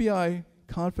an FBI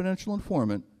confidential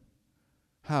informant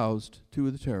housed 2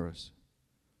 of the terrorists,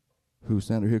 who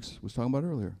Senator Hicks was talking about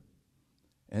earlier,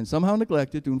 and somehow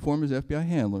neglected to inform his FBI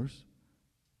handlers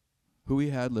who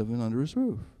he had living under his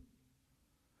roof.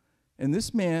 And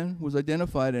this man was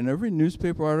identified in every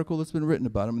newspaper article that's been written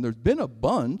about him, and there's been a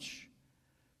bunch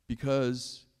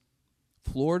because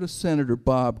Florida Senator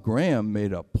Bob Graham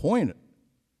made a point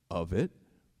of it.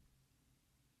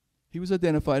 He was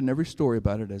identified in every story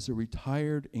about it as a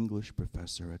retired English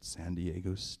professor at San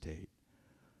Diego State.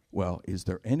 Well, is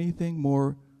there anything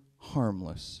more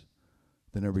harmless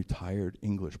than a retired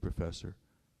English professor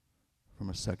from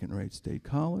a second-rate state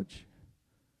college?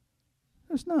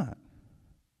 There's not.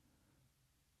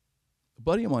 A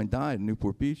buddy of mine died in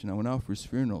Newport Beach, and I went out for his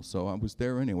funeral, so I was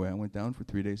there anyway. I went down for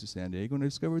 3 days to San Diego, and I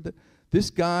discovered that this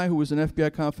guy who was an FBI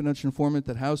confidential informant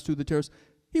that housed 2 of the terrorists,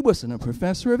 he wasn't a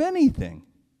professor of anything.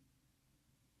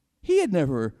 He had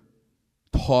never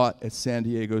taught at San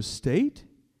Diego State.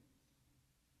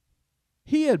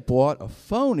 He had bought a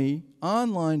phony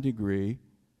online degree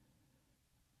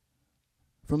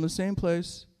from the same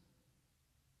place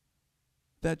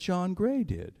that John Gray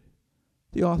did,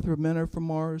 the author of Men Are From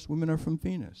Mars, Women Are From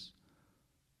Venus,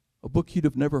 a book you'd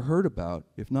have never heard about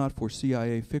if not for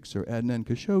CIA fixer Adnan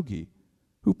Khashoggi,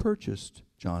 who purchased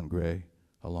John Gray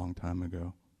a long time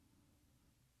ago.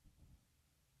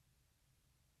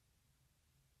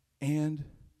 And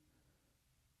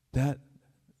that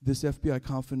this FBI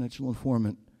confidential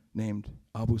informant named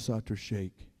Abu Satr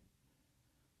Sheikh,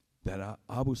 that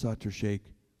Abu Satr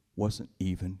Sheikh wasn't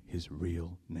even his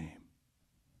real name.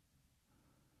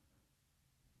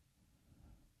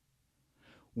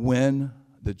 When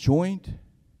the Joint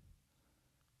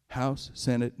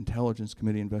House-Senate Intelligence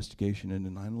Committee investigation into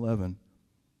 9/11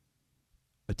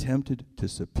 attempted to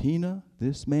subpoena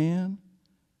this man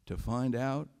to find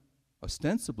out,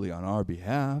 ostensibly on our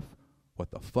behalf,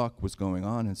 what the fuck was going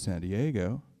on in San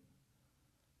Diego,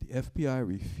 the FBI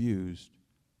refused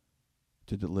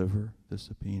to deliver the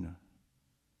subpoena.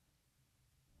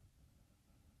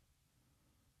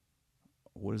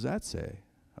 What does that say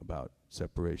about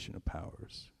separation of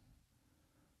powers?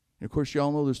 And of course, you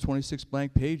all know there's 26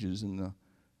 blank pages in the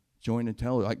Joint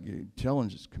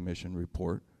Intelligence Commission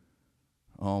report.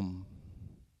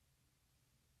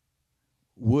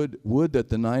 Would that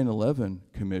the 9/11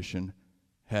 Commission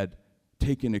had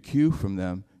taken a cue from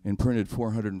them and printed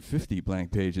 450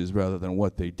 blank pages rather than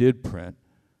what they did print.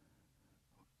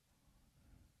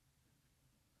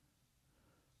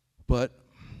 But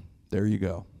there you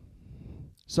go.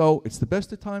 So it's the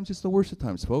best of times, it's the worst of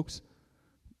times, folks.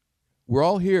 We're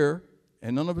all here,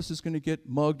 and none of us is going to get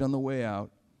mugged on the way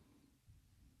out.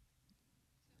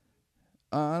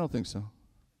 I don't think so.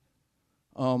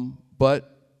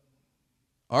 But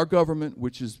our government,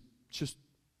 which is just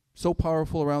so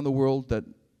powerful around the world that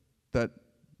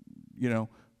you know,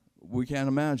 we can't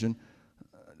imagine,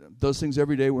 does things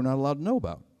every day we're not allowed to know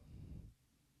about.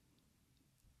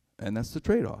 And that's the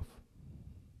trade-off.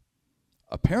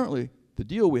 Apparently, the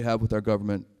deal we have with our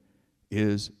government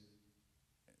is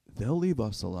they'll leave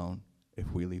us alone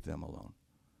if we leave them alone.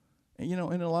 And you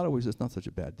know, in a lot of ways, it's not such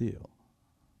a bad deal.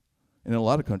 And in a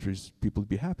lot of countries, people would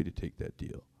be happy to take that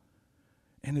deal.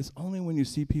 And it's only when you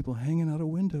see people hanging out of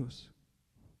windows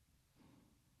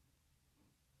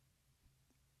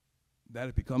that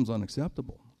it becomes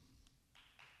unacceptable.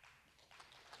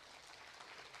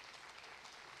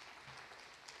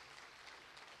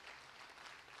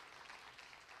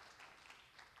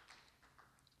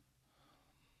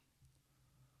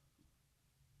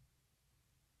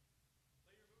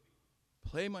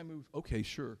 Play my movie. Okay,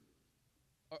 sure.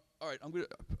 All right, I'm gonna.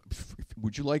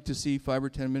 Would you like to see 5 or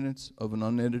 10 minutes of an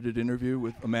unedited interview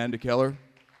with Amanda Keller?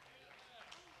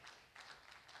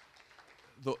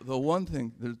 The one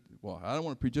thing, well, I don't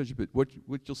want to prejudge it, but what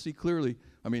you'll see clearly,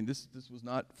 I mean, this was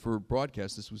not for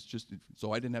broadcast. This was just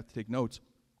so I didn't have to take notes.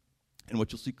 And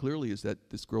what you'll see clearly is that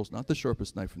this girl's not the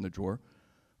sharpest knife in the drawer,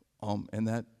 and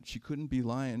that she couldn't be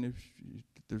lying.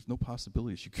 There's no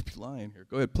possibility she could be lying here.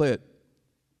 Go ahead, play it.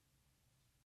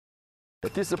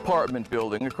 At this apartment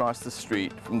building across the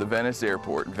street from the Venice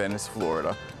airport in Venice,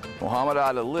 Florida, Muhammad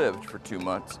Atta lived for 2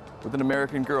 months with an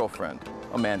American girlfriend,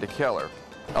 Amanda Keller.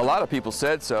 A lot of people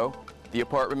said so. The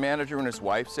apartment manager and his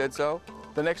wife said so.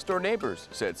 The next door neighbors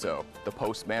said so. The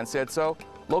postman said so.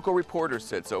 Local reporters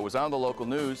said so. It was on the local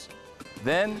news.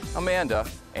 Then Amanda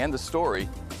and the story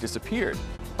disappeared.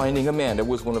 Finding Amanda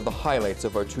was one of the highlights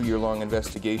of our 2-year-long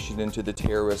investigation into the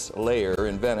terrorist's lair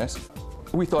in Venice.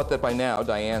 We thought that by now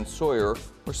Diane Sawyer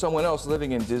or someone else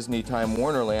living in Disney Time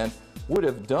Warner Land would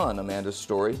have done Amanda's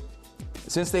story.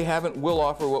 Since they haven't, we'll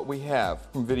offer what we have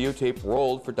from videotape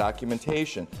rolled for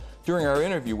documentation during our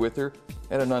interview with her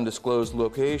at an undisclosed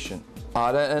location.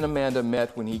 Atta and Amanda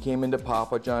met when he came into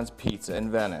Papa John's Pizza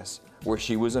in Venice, where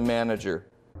she was a manager.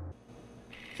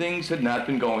 Things had not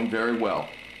been going very well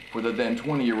for the then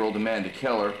 20-year-old Amanda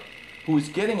Keller, who was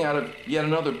getting out of yet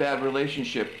another bad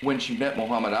relationship when she met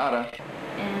Muhammad Atta.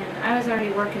 And I was already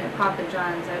working at Papa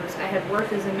John's. I had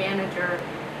worked as a manager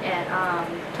at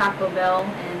Taco Bell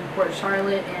in Port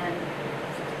Charlotte and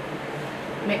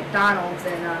McDonald's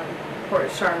in Port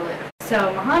Charlotte.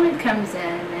 So Muhammad comes in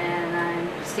and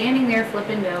I'm standing there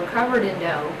flipping dough, covered in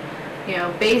dough, you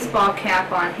know, baseball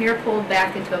cap on, hair pulled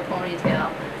back into a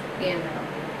ponytail, you know,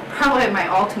 probably at my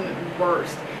ultimate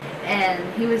worst. And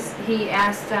he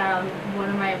asked one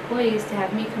of my employees to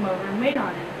have me come over and wait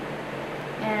on him.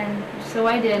 And so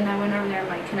I did, and I went over there, I'm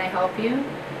like, can I help you?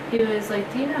 He was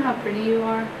like, do you know how pretty you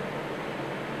are?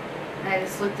 And I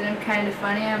just looked at him kind of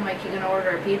funny. I'm like, you gonna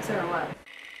order a pizza or what?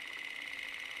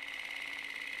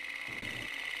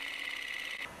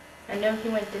 I know he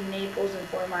went to Naples and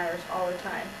Fort Myers all the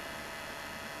time.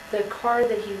 The car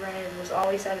that he rented was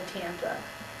always out of Tampa.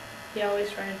 He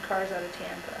always rented cars out of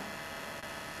Tampa.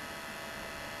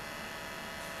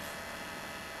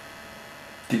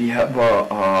 Did he have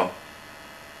a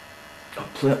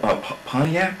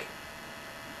Pontiac?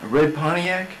 A red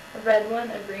Pontiac? A red one,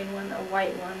 a green one, a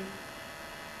white one.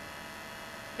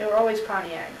 They were always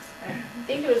Pontiacs. I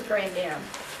think it was Grand Am.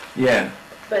 Yeah.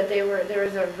 But there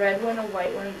was a red one, a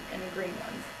white one, and a green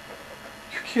one.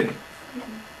 You're kidding.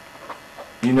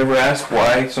 You never asked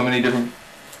why so many different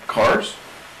cars?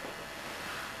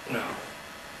 No.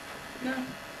 No.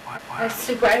 Why? That's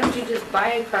super. Why don't you just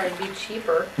buy a car and be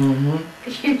cheaper?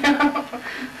 Mm-hmm. You know?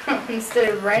 Instead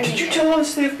of renting it. Did you tell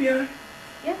us the FBI?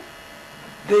 Yeah.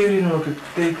 They didn't look at,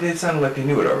 they sounded like they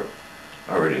knew it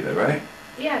already, though, right?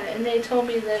 Yeah, and they told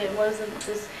me that it wasn't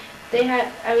this.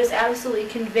 I was absolutely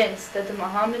convinced that the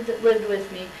Muhammad that lived with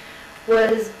me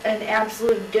was an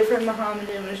absolute different Muhammad,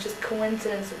 and it was just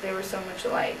coincidence that they were so much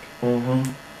alike. Mm-hmm.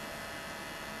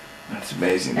 That's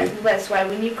amazing. That's why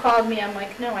when you called me, I'm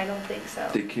like, no, I don't think so.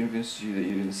 They convinced you that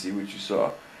you didn't see what you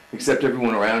saw. Except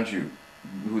everyone around you,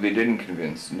 who they didn't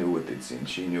convince, knew what they'd seen.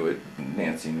 She knew it,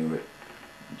 Nancy knew it,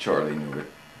 Charlie knew it.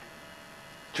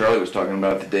 Charlie was talking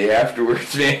about it the day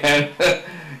afterwards, man.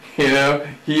 You know,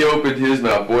 he opened his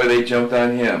mouth. Boy, they jumped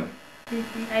on him.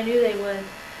 Mm-hmm. I knew they would.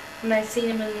 When I seen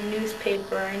him in the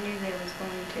newspaper, I knew they was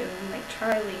going to. I'm like,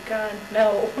 Charlie, God,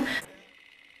 no.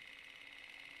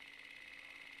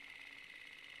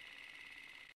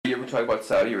 he ever talk about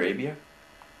Saudi Arabia?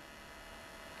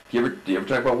 Do you ever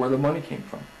talk about where the money came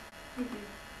from?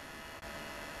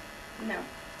 No.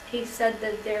 He said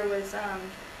that there was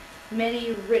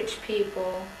many rich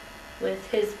people with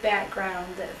his background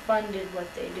that funded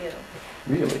what they do.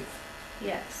 Really?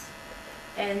 Yes.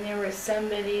 And there was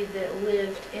somebody that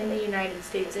lived in the United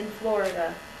States, in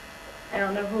Florida. I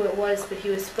don't know who it was, but he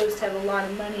was supposed to have a lot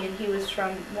of money, and he was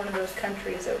from one of those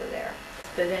countries over there.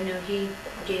 But I know he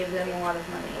gave them a lot of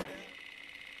money.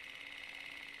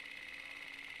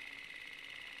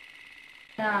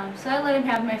 So I let him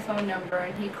have my phone number,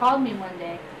 and he called me one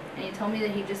day, and he told me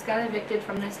that he just got evicted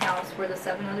from this house where the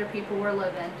 7 other people were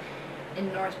living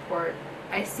in Northport.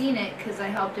 I seen it because I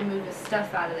helped him move his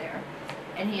stuff out of there.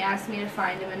 And he asked me to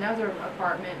find him another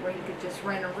apartment where he could just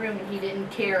rent a room, and he didn't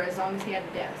care as long as he had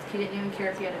a desk. He didn't even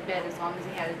care if he had a bed as long as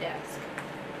he had a desk.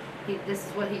 This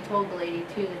is what he told the lady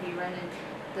too, that he rented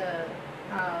the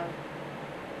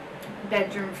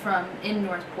bedroom from in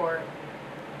Northport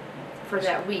for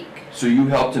that week. So you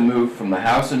helped him move from the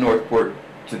house in Northport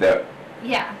to that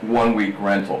Yeah. 1 week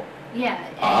rental? Yeah,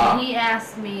 and he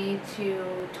asked me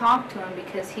to talk to him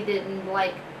because he didn't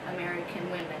like American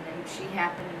women, and she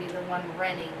happened to be the one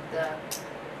renting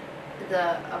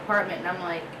the apartment. And I'm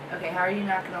like, okay, how are you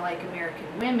not going to like American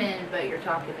women, but you're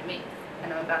talking to me?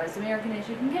 And I'm about as American as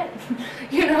you can get,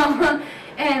 you know?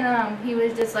 And he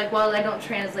was just like, well, I don't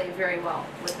translate very well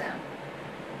with them.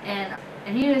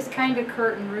 And he was kind of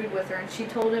curt and rude with her, and she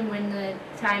told him when the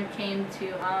time came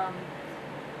to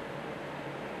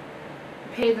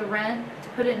pay the rent, to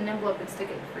put it in an envelope and stick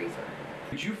it in the freezer.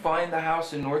 Did you find the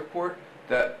house in Northport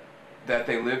that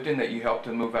they lived in, that you helped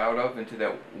them move out of, into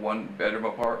that 1-bedroom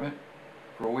apartment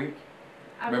for a week?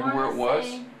 Remember where it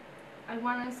was? I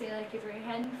want to say, like, if you're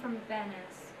heading from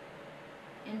Venice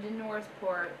into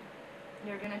Northport,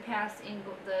 you're going to pass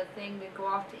the thing to go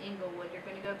off to Inglewood. You're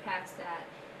going to go past that.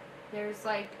 There's,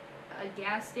 like, a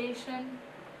gas station.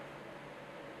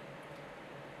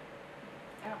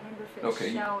 I don't remember if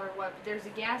it's Shell or what, but there's a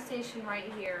gas station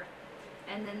right here,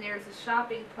 and then there's a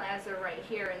shopping plaza right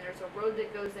here, and there's a road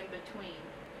that goes in between.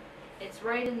 It's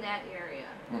right in that area.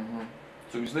 Mm-hmm.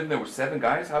 So he was living there with 7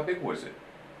 guys? How big was it?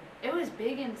 It was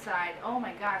big inside. Oh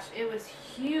my gosh, it was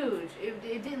huge.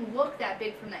 It didn't look that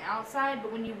big from the outside,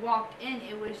 but when you walked in,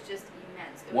 it was just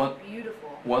immense. It was beautiful.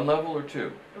 1 level or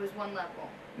 2? It was 1 level.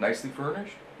 Nicely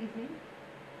furnished? Mm-hmm.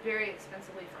 Very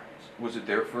expensively furnished. Was it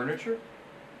their furniture?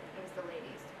 It was the ladies.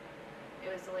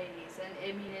 It was the ladies, and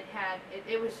I mean,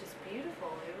 it was just beautiful.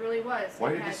 It really was.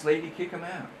 Why did this lady kick him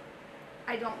out?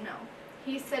 I don't know.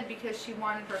 He said because she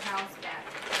wanted her house back.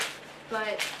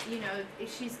 But, you know,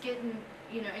 she's getting,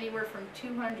 you know, anywhere from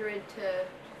 $200 to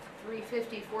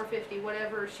 $350, $450,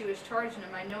 whatever she was charging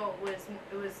him. I know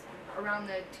it was around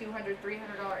the $200, $300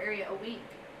 area a week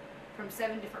from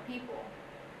 7 different people.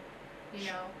 You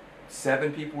know.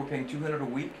 7 people were paying $200 a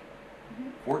week?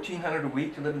 Mm-hmm. $1,400 a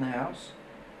week to live in the house?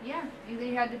 Yeah, you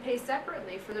had to pay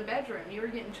separately for the bedroom. You were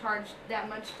getting charged that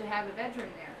much to have a bedroom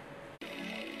there.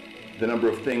 The number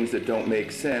of things that don't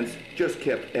make sense just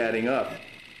kept adding up.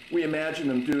 We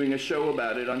imagined them doing a show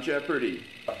about it on Jeopardy.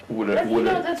 That's what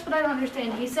I don't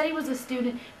understand. He said he was a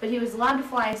student, but he was allowed to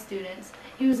fly students.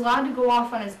 He was allowed to go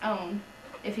off on his own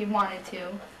if he wanted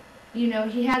to. You know,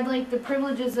 he had like the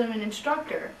privileges of an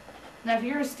instructor. Now, if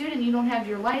you're a student, you don't have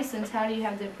your license, how do you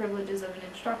have the privileges of an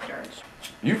instructor?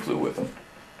 You flew with him.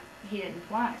 He didn't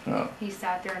fly. Oh. He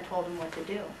sat there and told him what to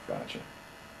do. Gotcha.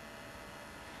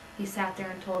 He sat there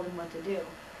and told him what to do.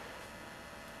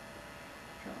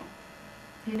 So,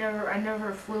 I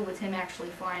never flew with him actually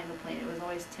flying the plane. It was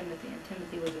always Timothy, and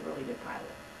Timothy was a really good pilot.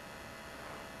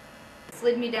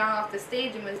 Slid me down off the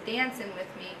stage and was dancing with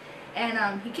me,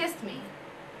 and he kissed me.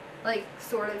 Like,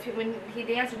 sort of, when he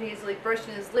danced with me, he was like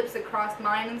brushing his lips across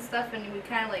mine and stuff, and we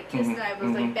kind of like kissed, and I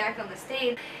was like back on the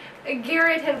stage. And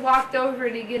Garrett had walked over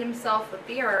to get himself a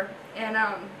beer, and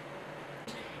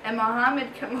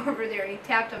Mohammed come over there and he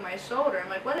tapped on my shoulder. I'm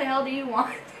like, what the hell do you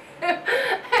want?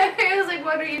 He was like,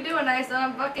 what are you doing? I said,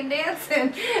 I'm fucking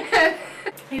dancing.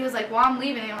 He was like, well, I'm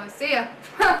leaving. I want to see ya.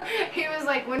 He was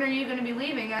like, when are you going to be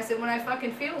leaving? I said, when I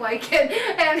fucking feel like it.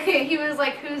 And he was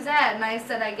like, who's that? And I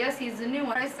said, I guess he's the new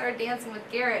one. I started dancing with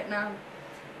Garrett, and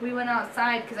we went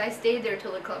outside because I stayed there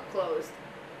till the club closed.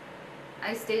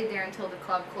 I stayed there until the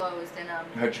club closed. And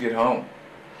how'd you get home?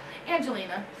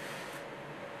 Angelina,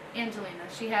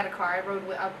 she had a car. I rode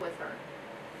up with her.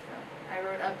 So I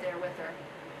rode up there with her.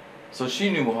 So she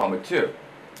knew Muhammad too?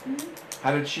 Mm-hmm.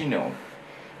 How did she know him?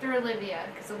 Through Olivia,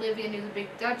 because Olivia knew the big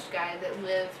Dutch guy that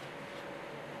lived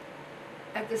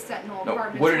at the Sentinel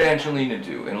apartment. What did Angelina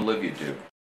do and Olivia do?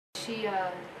 She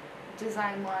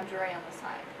designed lingerie on the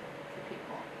side for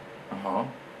people. Uh-huh.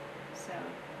 So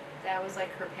that was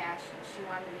like her passion. She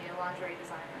wanted to be a lingerie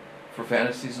designer. For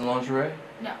fantasies and lingerie?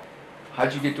 No.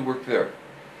 How'd you get to work there?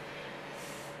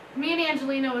 Me and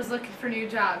Angelina was looking for new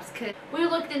jobs because we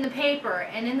looked in the paper,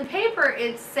 and in the paper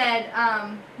it said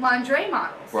lingerie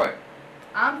models. Right.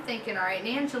 I'm thinking, all right, and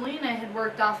Angelina had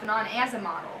worked off and on as a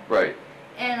model. Right.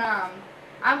 And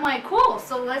I'm like, cool,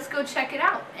 so let's go check it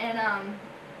out. And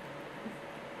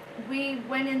we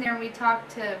went in there and we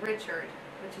talked to Richard,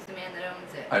 which is the man that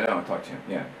owns it. I know, I talked to him,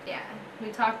 yeah. Yeah,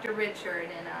 we talked to Richard,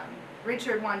 and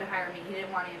Richard wanted to hire me. He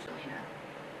didn't want Angelina.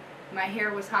 My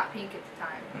hair was hot pink at the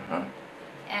time. Uh-huh.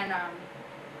 And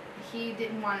he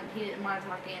didn't want to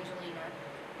talk to Angelina,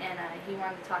 and he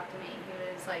wanted to talk to me.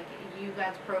 He was like, you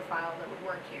got the profile that would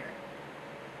work here.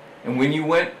 And when you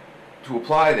went to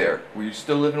apply there, were you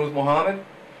still living with Mohammed?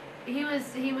 He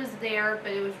was there,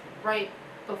 but it was right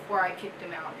before I kicked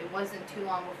him out. It wasn't too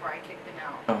long before I kicked him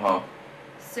out. Uh-huh.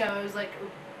 So it was like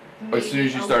As soon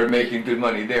as you started making good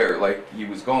money there, like, he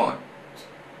was gone.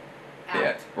 out.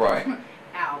 Yeah, right.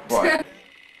 Out. Right.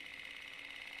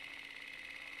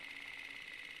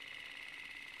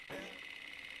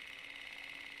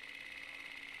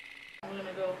 I'm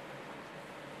gonna go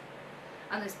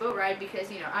on this boat ride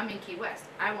because, you know, I'm in Key West.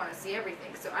 I want to see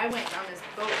everything. So I went on this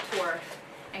boat tour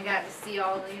and got to see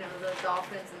all the, you know, the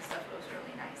dolphins and stuff. It was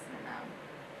really nice.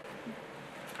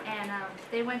 And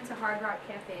they went to Hard Rock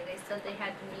Cafe. They said they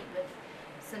had to meet with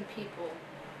some people.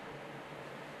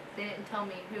 They didn't tell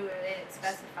me who, or they didn't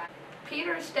specify.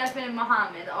 Peter, Stefan, and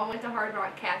Mohammed all went to Hard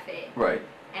Rock Cafe. Right.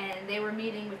 And they were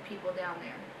meeting with people down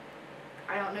there.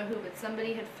 I don't know who, but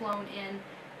somebody had flown in,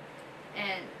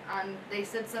 and they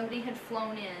said somebody had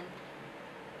flown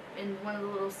in one of the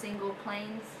little single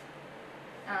planes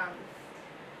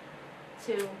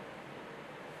to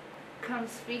come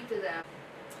speak to them.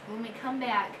 When we come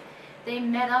back, they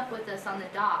met up with us on the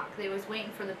dock. They was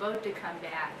waiting for the boat to come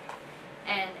back,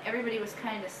 and everybody was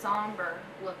kind of somber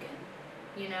looking.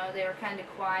 You know, they were kind of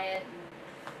quiet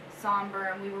and somber,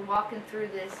 and we were walking through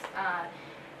this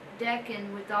deck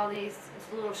and with all these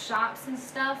little shops and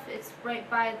stuff. It's right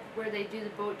by where they do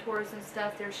the boat tours and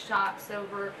stuff. There's shops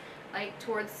over, like,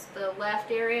 towards the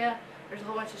left area. There's a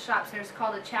whole bunch of shops. There's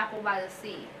called a Chapel by the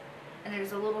Sea. And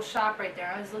there's a little shop right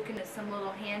there. I was looking at some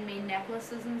little handmade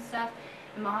necklaces and stuff,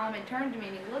 and Mohammed turned to me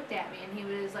and he looked at me and he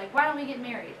was like, why don't we get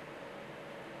married?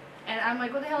 And I'm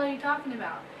like, what the hell are you talking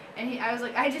about? And I was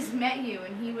like, I just met you.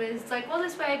 And he was like, well,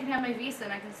 this way I can have my visa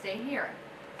and I can stay here.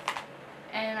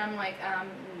 And I'm like,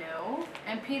 no.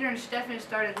 And Peter and Stefan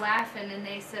started laughing, and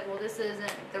they said, well, this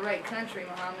isn't the right country,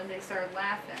 Mohammed. They started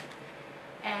laughing.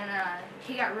 And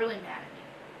he got really mad at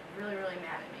me. Really, really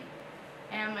mad at me.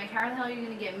 And I'm like, how the hell are you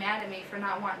going to get mad at me for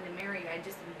not wanting to marry you? I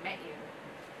just met you.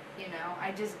 You know,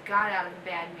 I just got out of a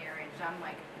bad marriage. I'm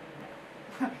like,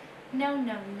 no.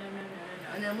 no.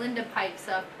 And then Linda pipes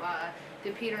up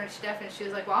to Peter and Stefan. She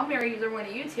was like, well, I'll marry either one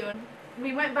of you two. And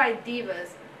we went by Divas,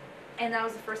 and that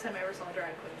was the first time I ever saw a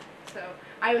drag queen. So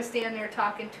I was standing there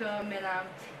talking to them, and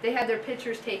they had their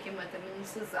pictures taken with them. And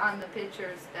this is on the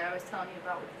pictures that I was telling you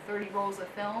about with the 30 rolls of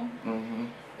film. Mm-hmm.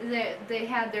 They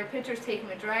had their pictures taken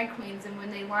with drag queens, and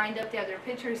when they lined up to have their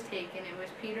pictures taken, it was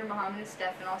Peter, Mohammed, and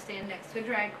Stefan all standing next to a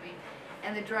drag queen,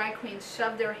 and the drag queens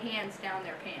shoved their hands down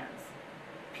their pants.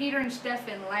 Peter and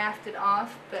Stefan laughed it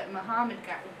off, but Mohammed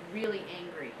got really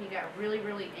angry. He got really,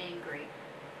 really angry,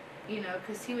 you know,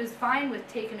 because he was fine with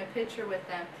taking a picture with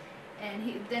them.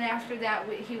 And then after that,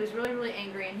 he was really, really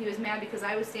angry, and he was mad because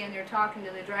I was standing there talking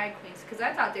to the drag queens, because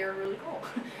I thought they were really cool,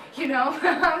 you know.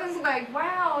 I was like,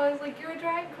 wow, I was like, you're a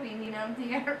drag queen, you know. He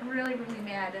got really, really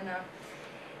mad, and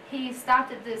he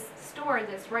stopped at this store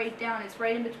that's right down. It's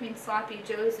right in between Sloppy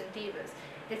Joe's and Divas.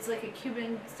 It's like a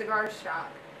Cuban cigar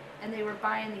shop, and they were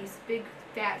buying these big,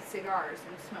 fat cigars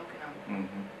and smoking them,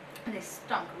 Mm-hmm. and they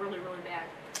stunk really, really bad.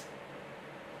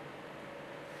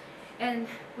 And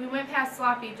we went past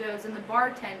Sloppy Joe's, and the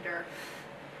bartender,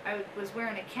 I was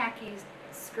wearing a khaki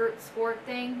skirt sport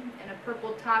thing and a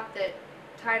purple top that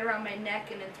tied around my neck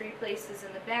and in 3 places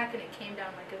in the back, and it came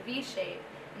down like a V shape.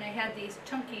 And I had these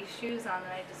chunky shoes on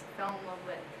that I just fell in love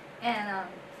with. And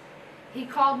he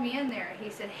called me in there.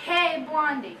 He said, hey,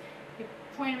 Blondie. He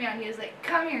pointed me out, and he was like,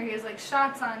 come here. He was like,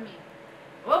 shots on me.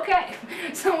 Okay.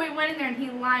 So we went in there, and he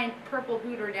lined Purple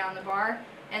Hooter down the bar,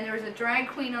 and there was a drag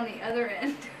queen on the other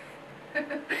end.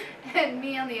 And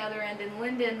me on the other end, and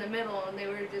Linda in the middle, and they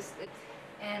were just,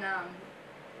 and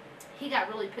he got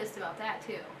really pissed about that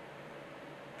too,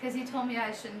 because he told me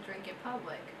I shouldn't drink in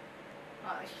public.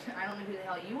 I don't know who the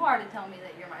hell you are to tell me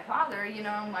that you're my father, you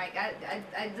know. I'm like,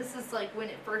 this is like when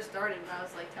it first started, when I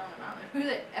was like telling him, I don't know who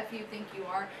the F you think you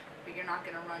are, but you're not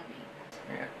gonna run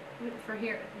me. Yeah. For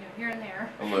here, here and there.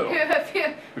 A little. But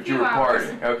But few you were hours.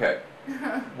 partying. Okay.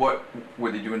 What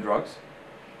were they doing? Drugs?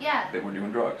 Yeah. They were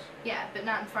doing drugs. Yeah, but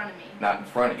not in front of me. Not in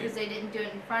front of you. Because they didn't do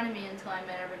it in front of me until I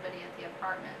met everybody at the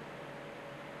apartment.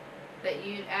 But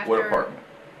you after. What apartment?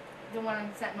 The one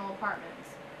in Sentinel Apartments.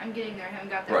 I'm getting there. I haven't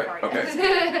got that Right, far yet.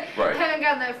 okay. Right. I haven't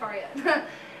got that far yet.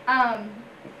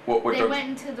 What they drugs? went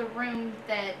into the room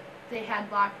that they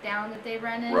had locked down that they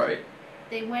rented. Right.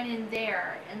 They went in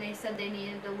there and they said they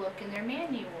needed to look in their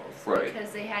manuals Right.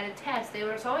 because they had a test. They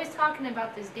was always talking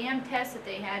about this damn test that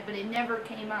they had, but it never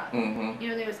came up. Mm-hmm. You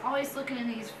know, they was always looking in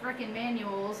these frickin'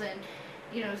 manuals and,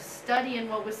 you know, studying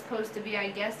what was supposed to be, I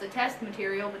guess, the test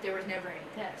material, but there was never any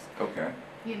test. Okay.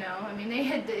 You know, I mean, he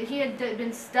had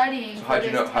been studying. So for how'd you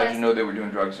this know? How'd test. you know they were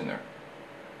doing drugs in there?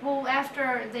 Well,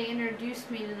 after they introduced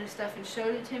me to the stuff and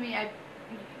showed it to me,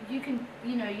 you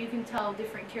can tell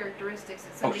different characteristics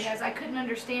that somebody has. I couldn't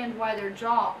understand why their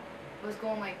jaw was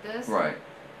going like this. Right.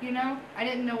 You know, I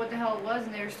didn't know what the hell it was,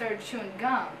 and they started chewing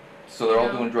gum. So they're all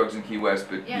know? doing drugs in Key West,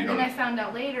 but Yeah, you and don't. then I found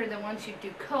out later that once you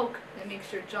do coke, that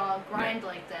makes your jaw grind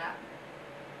like that,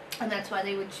 and that's why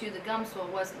they would chew the gum so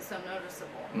it wasn't so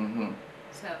noticeable. Mm-hmm.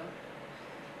 So,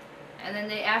 and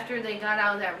then after they got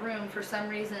out of that room, for some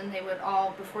reason they would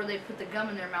all, before they put the gum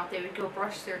in their mouth, they would go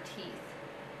brush their teeth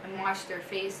and wash their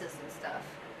faces and stuff.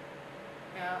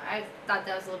 You know, I thought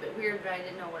that was a little bit weird, but I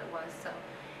didn't know what it was. So,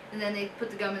 and then they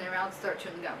put the gum in their mouth and start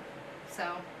chewing the gum.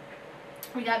 So,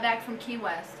 we got back from Key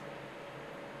West,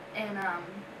 and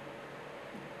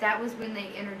that was when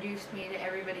they introduced me to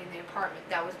everybody in the apartment.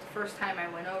 That was the first time I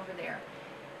went over there.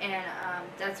 And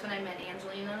that's when I met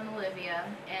Angelina and Olivia,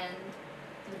 and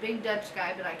the big Dutch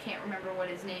guy, but I can't remember what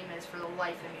his name is for the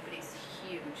life of me, but he's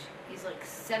huge. He's like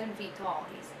 7 feet tall.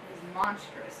 He's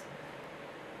monstrous.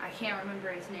 I can't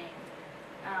remember his name.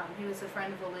 He was a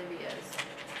friend of Olivia's,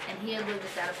 and he had lived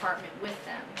at that apartment with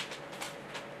them.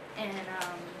 And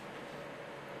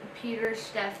Peter,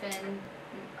 Stefan,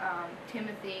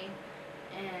 Timothy,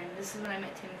 and this is when I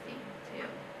met Timothy too.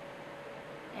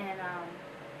 And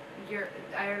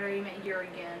I already met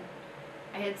Jurgen.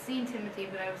 I had seen Timothy,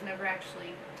 but I was never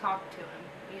actually talked to him,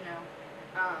 you know.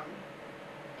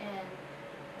 And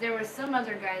there was some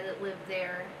other guy that lived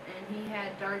there, and he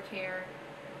had dark hair,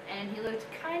 and he looked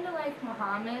kind of like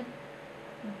Muhammad,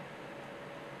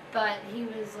 but he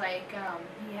was like,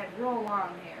 he had real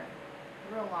long hair.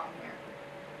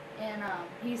 And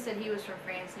he said he was from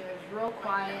France, and he was real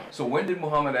quiet. So when did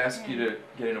Muhammad ask you to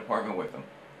get an apartment with him?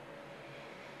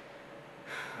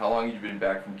 How long had you been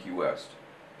back from Key West?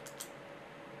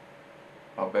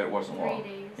 I'll bet it wasn't long.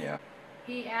 3 days. Yeah.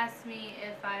 He asked me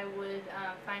if I would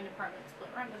find an apartment split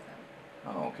rent with him.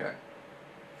 Oh, okay.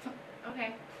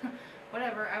 Okay.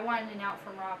 Whatever. I wanted an out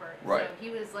from Robert. Right. So he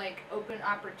was like open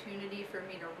opportunity for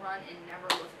me to run and never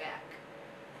look back.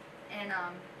 And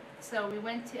so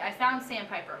I found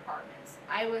Sandpiper Apartments.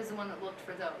 I was the one that looked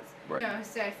for those. Right. You know,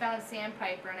 so I found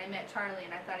Sandpiper and I met Charlie,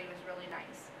 and I thought he was really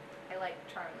nice. I liked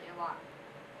Charlie a lot.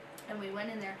 And we went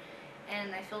in there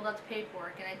and I filled out the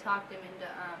paperwork and I talked him into,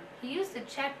 he used a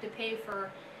check to pay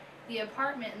for the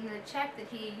apartment, and the check that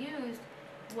he used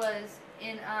was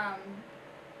in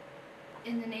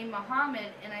the name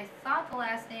Muhammad, and I thought the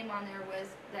last name on there was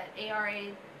that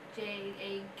A-R-A-J-A-K-I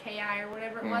or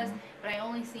whatever it was, but I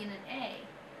only seen an A.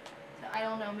 So I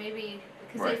don't know, maybe,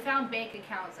 because they found bank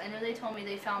accounts. I know they told me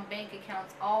they found bank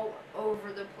accounts all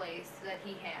over the place that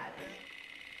he had.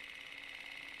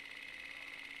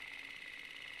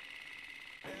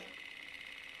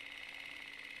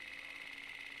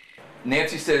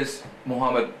 Nancy says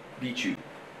Muhammad beat you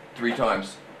 3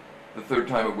 times. The third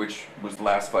time of which was the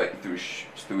last fight, he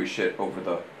threw his shit over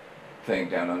the thing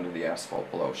down under the asphalt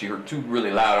below. She heard 2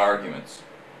 really loud arguments,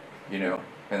 you know,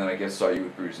 and then I guess saw you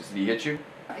with bruises. Did he hit you?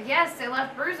 Yes, they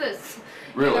left bruises.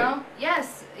 Really? You know?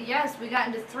 Yes, we got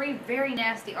into 3 very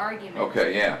nasty arguments.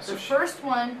 Okay, yeah. The first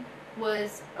one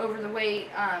was over the way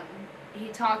he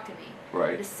talked to me.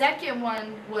 Right. The second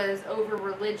one was over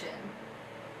religion.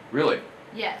 Really?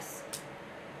 Yes.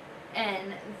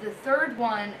 And the third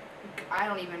one, I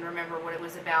don't even remember what it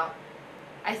was about.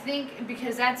 I think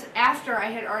because that's after I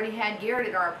had already had Garrett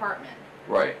at our apartment.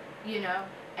 Right. You know?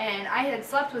 And I had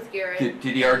slept with Garrett.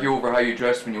 Did he argue over how you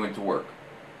dressed when you went to work?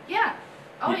 Yeah.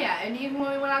 Oh Yeah. yeah, and even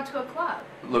when we went out to a club.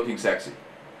 Looking sexy?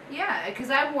 Yeah,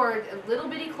 because I wore little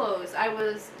bitty clothes. I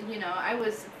was, you know, I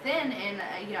was thin, and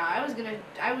you know, I was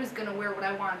gonna wear what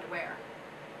I wanted to wear,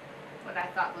 what I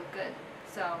thought looked good.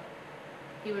 So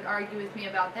he would argue with me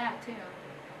about that too.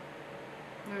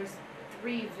 There was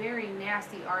 3 very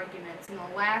nasty arguments, and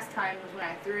the last time was when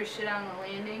I threw his shit out on the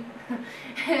landing.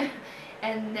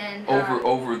 And then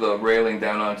Over the railing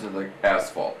down onto the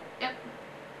asphalt. Yep.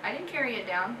 I didn't carry it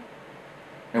down.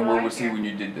 And Well, where I was he care. when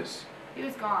you did this? He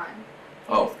was gone.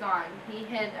 He Oh. was gone. He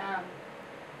had,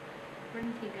 where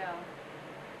did he go?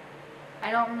 I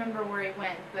don't remember where he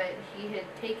went, but he had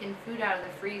taken food out of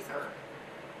the freezer.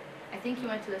 I think he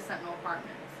went to the Sentinel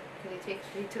Apartments, because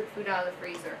he took food out of the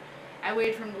freezer. I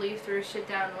waited for him to leave, threw his shit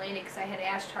down in the lane, because I had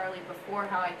asked Charlie before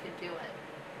how I could do it.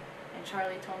 And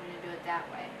Charlie told me to do it that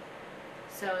way.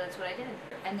 So that's what I did.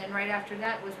 And then right after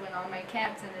that was when all my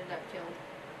cats ended up killed.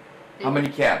 How many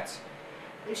cats?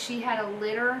 She had a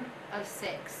litter of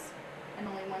 6, and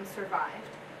only 1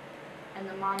 survived. And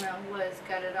the mama was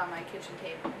gutted on my kitchen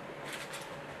table.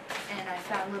 And I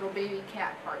found little baby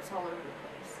cat parts all over the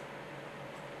place.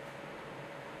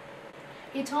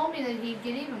 He told me that he'd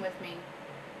get even with me.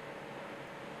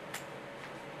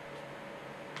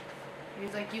 He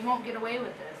was like, you won't get away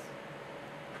with this.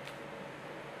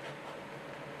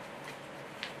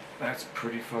 That's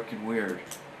pretty fucking weird.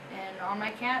 And all my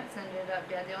cats ended up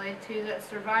dead. The only 2 that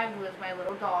survived was my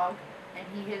little dog, and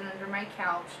he hid under my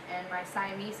couch, and my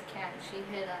Siamese cat,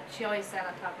 she always sat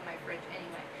on top of my fridge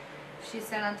anyway. She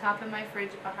sat on top of my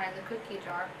fridge behind the cookie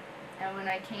jar, and when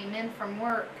I came in from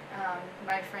work,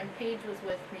 my friend Paige was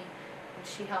with me, and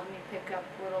she helped me pick up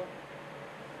little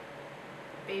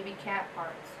baby cat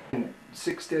parts.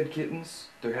 6 dead kittens,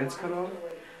 their heads cut off?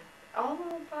 All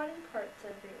little body parts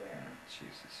everywhere.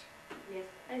 Jesus. Yes.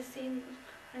 I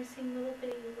seen little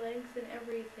bitty legs and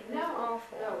everything. It was No.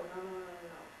 awful. No.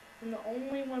 And the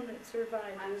only one that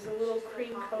survived was a little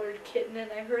cream-colored kitten,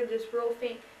 and I heard this real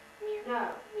faint meow,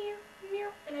 No. meow, meow,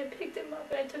 and I picked him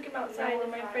up and I took him outside,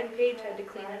 and my friend Paige had to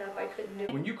clean it up. I couldn't do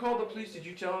it. When you called the police, did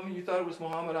you tell them you thought it was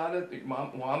Muhammad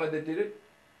that did it?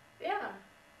 Yeah.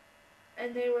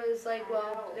 And they was like,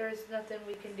 well, there's nothing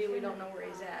we can do. We don't know where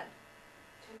he's at.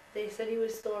 They said he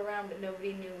was still around, but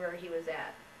nobody knew where he was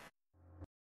at.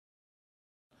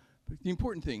 But the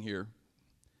important thing here,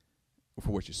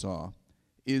 for what you saw,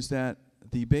 is that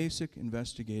the basic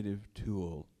investigative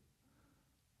tool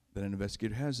that an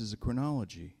investigator has is a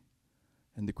chronology.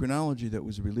 And the chronology that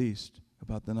was released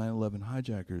about the 9/11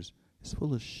 hijackers is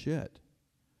full of shit.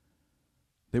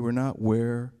 They were not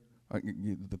where,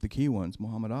 the key ones,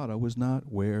 Muhammad Atta was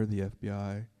not where the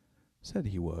FBI said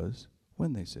he was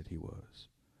when they said he was.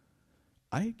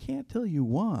 I can't tell you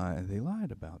why they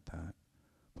lied about that,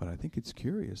 but I think it's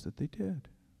curious that they did.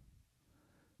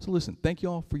 So listen, thank you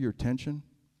all for your attention.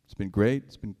 It's been great.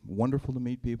 It's been wonderful to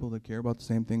meet people that care about the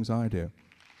same things I do.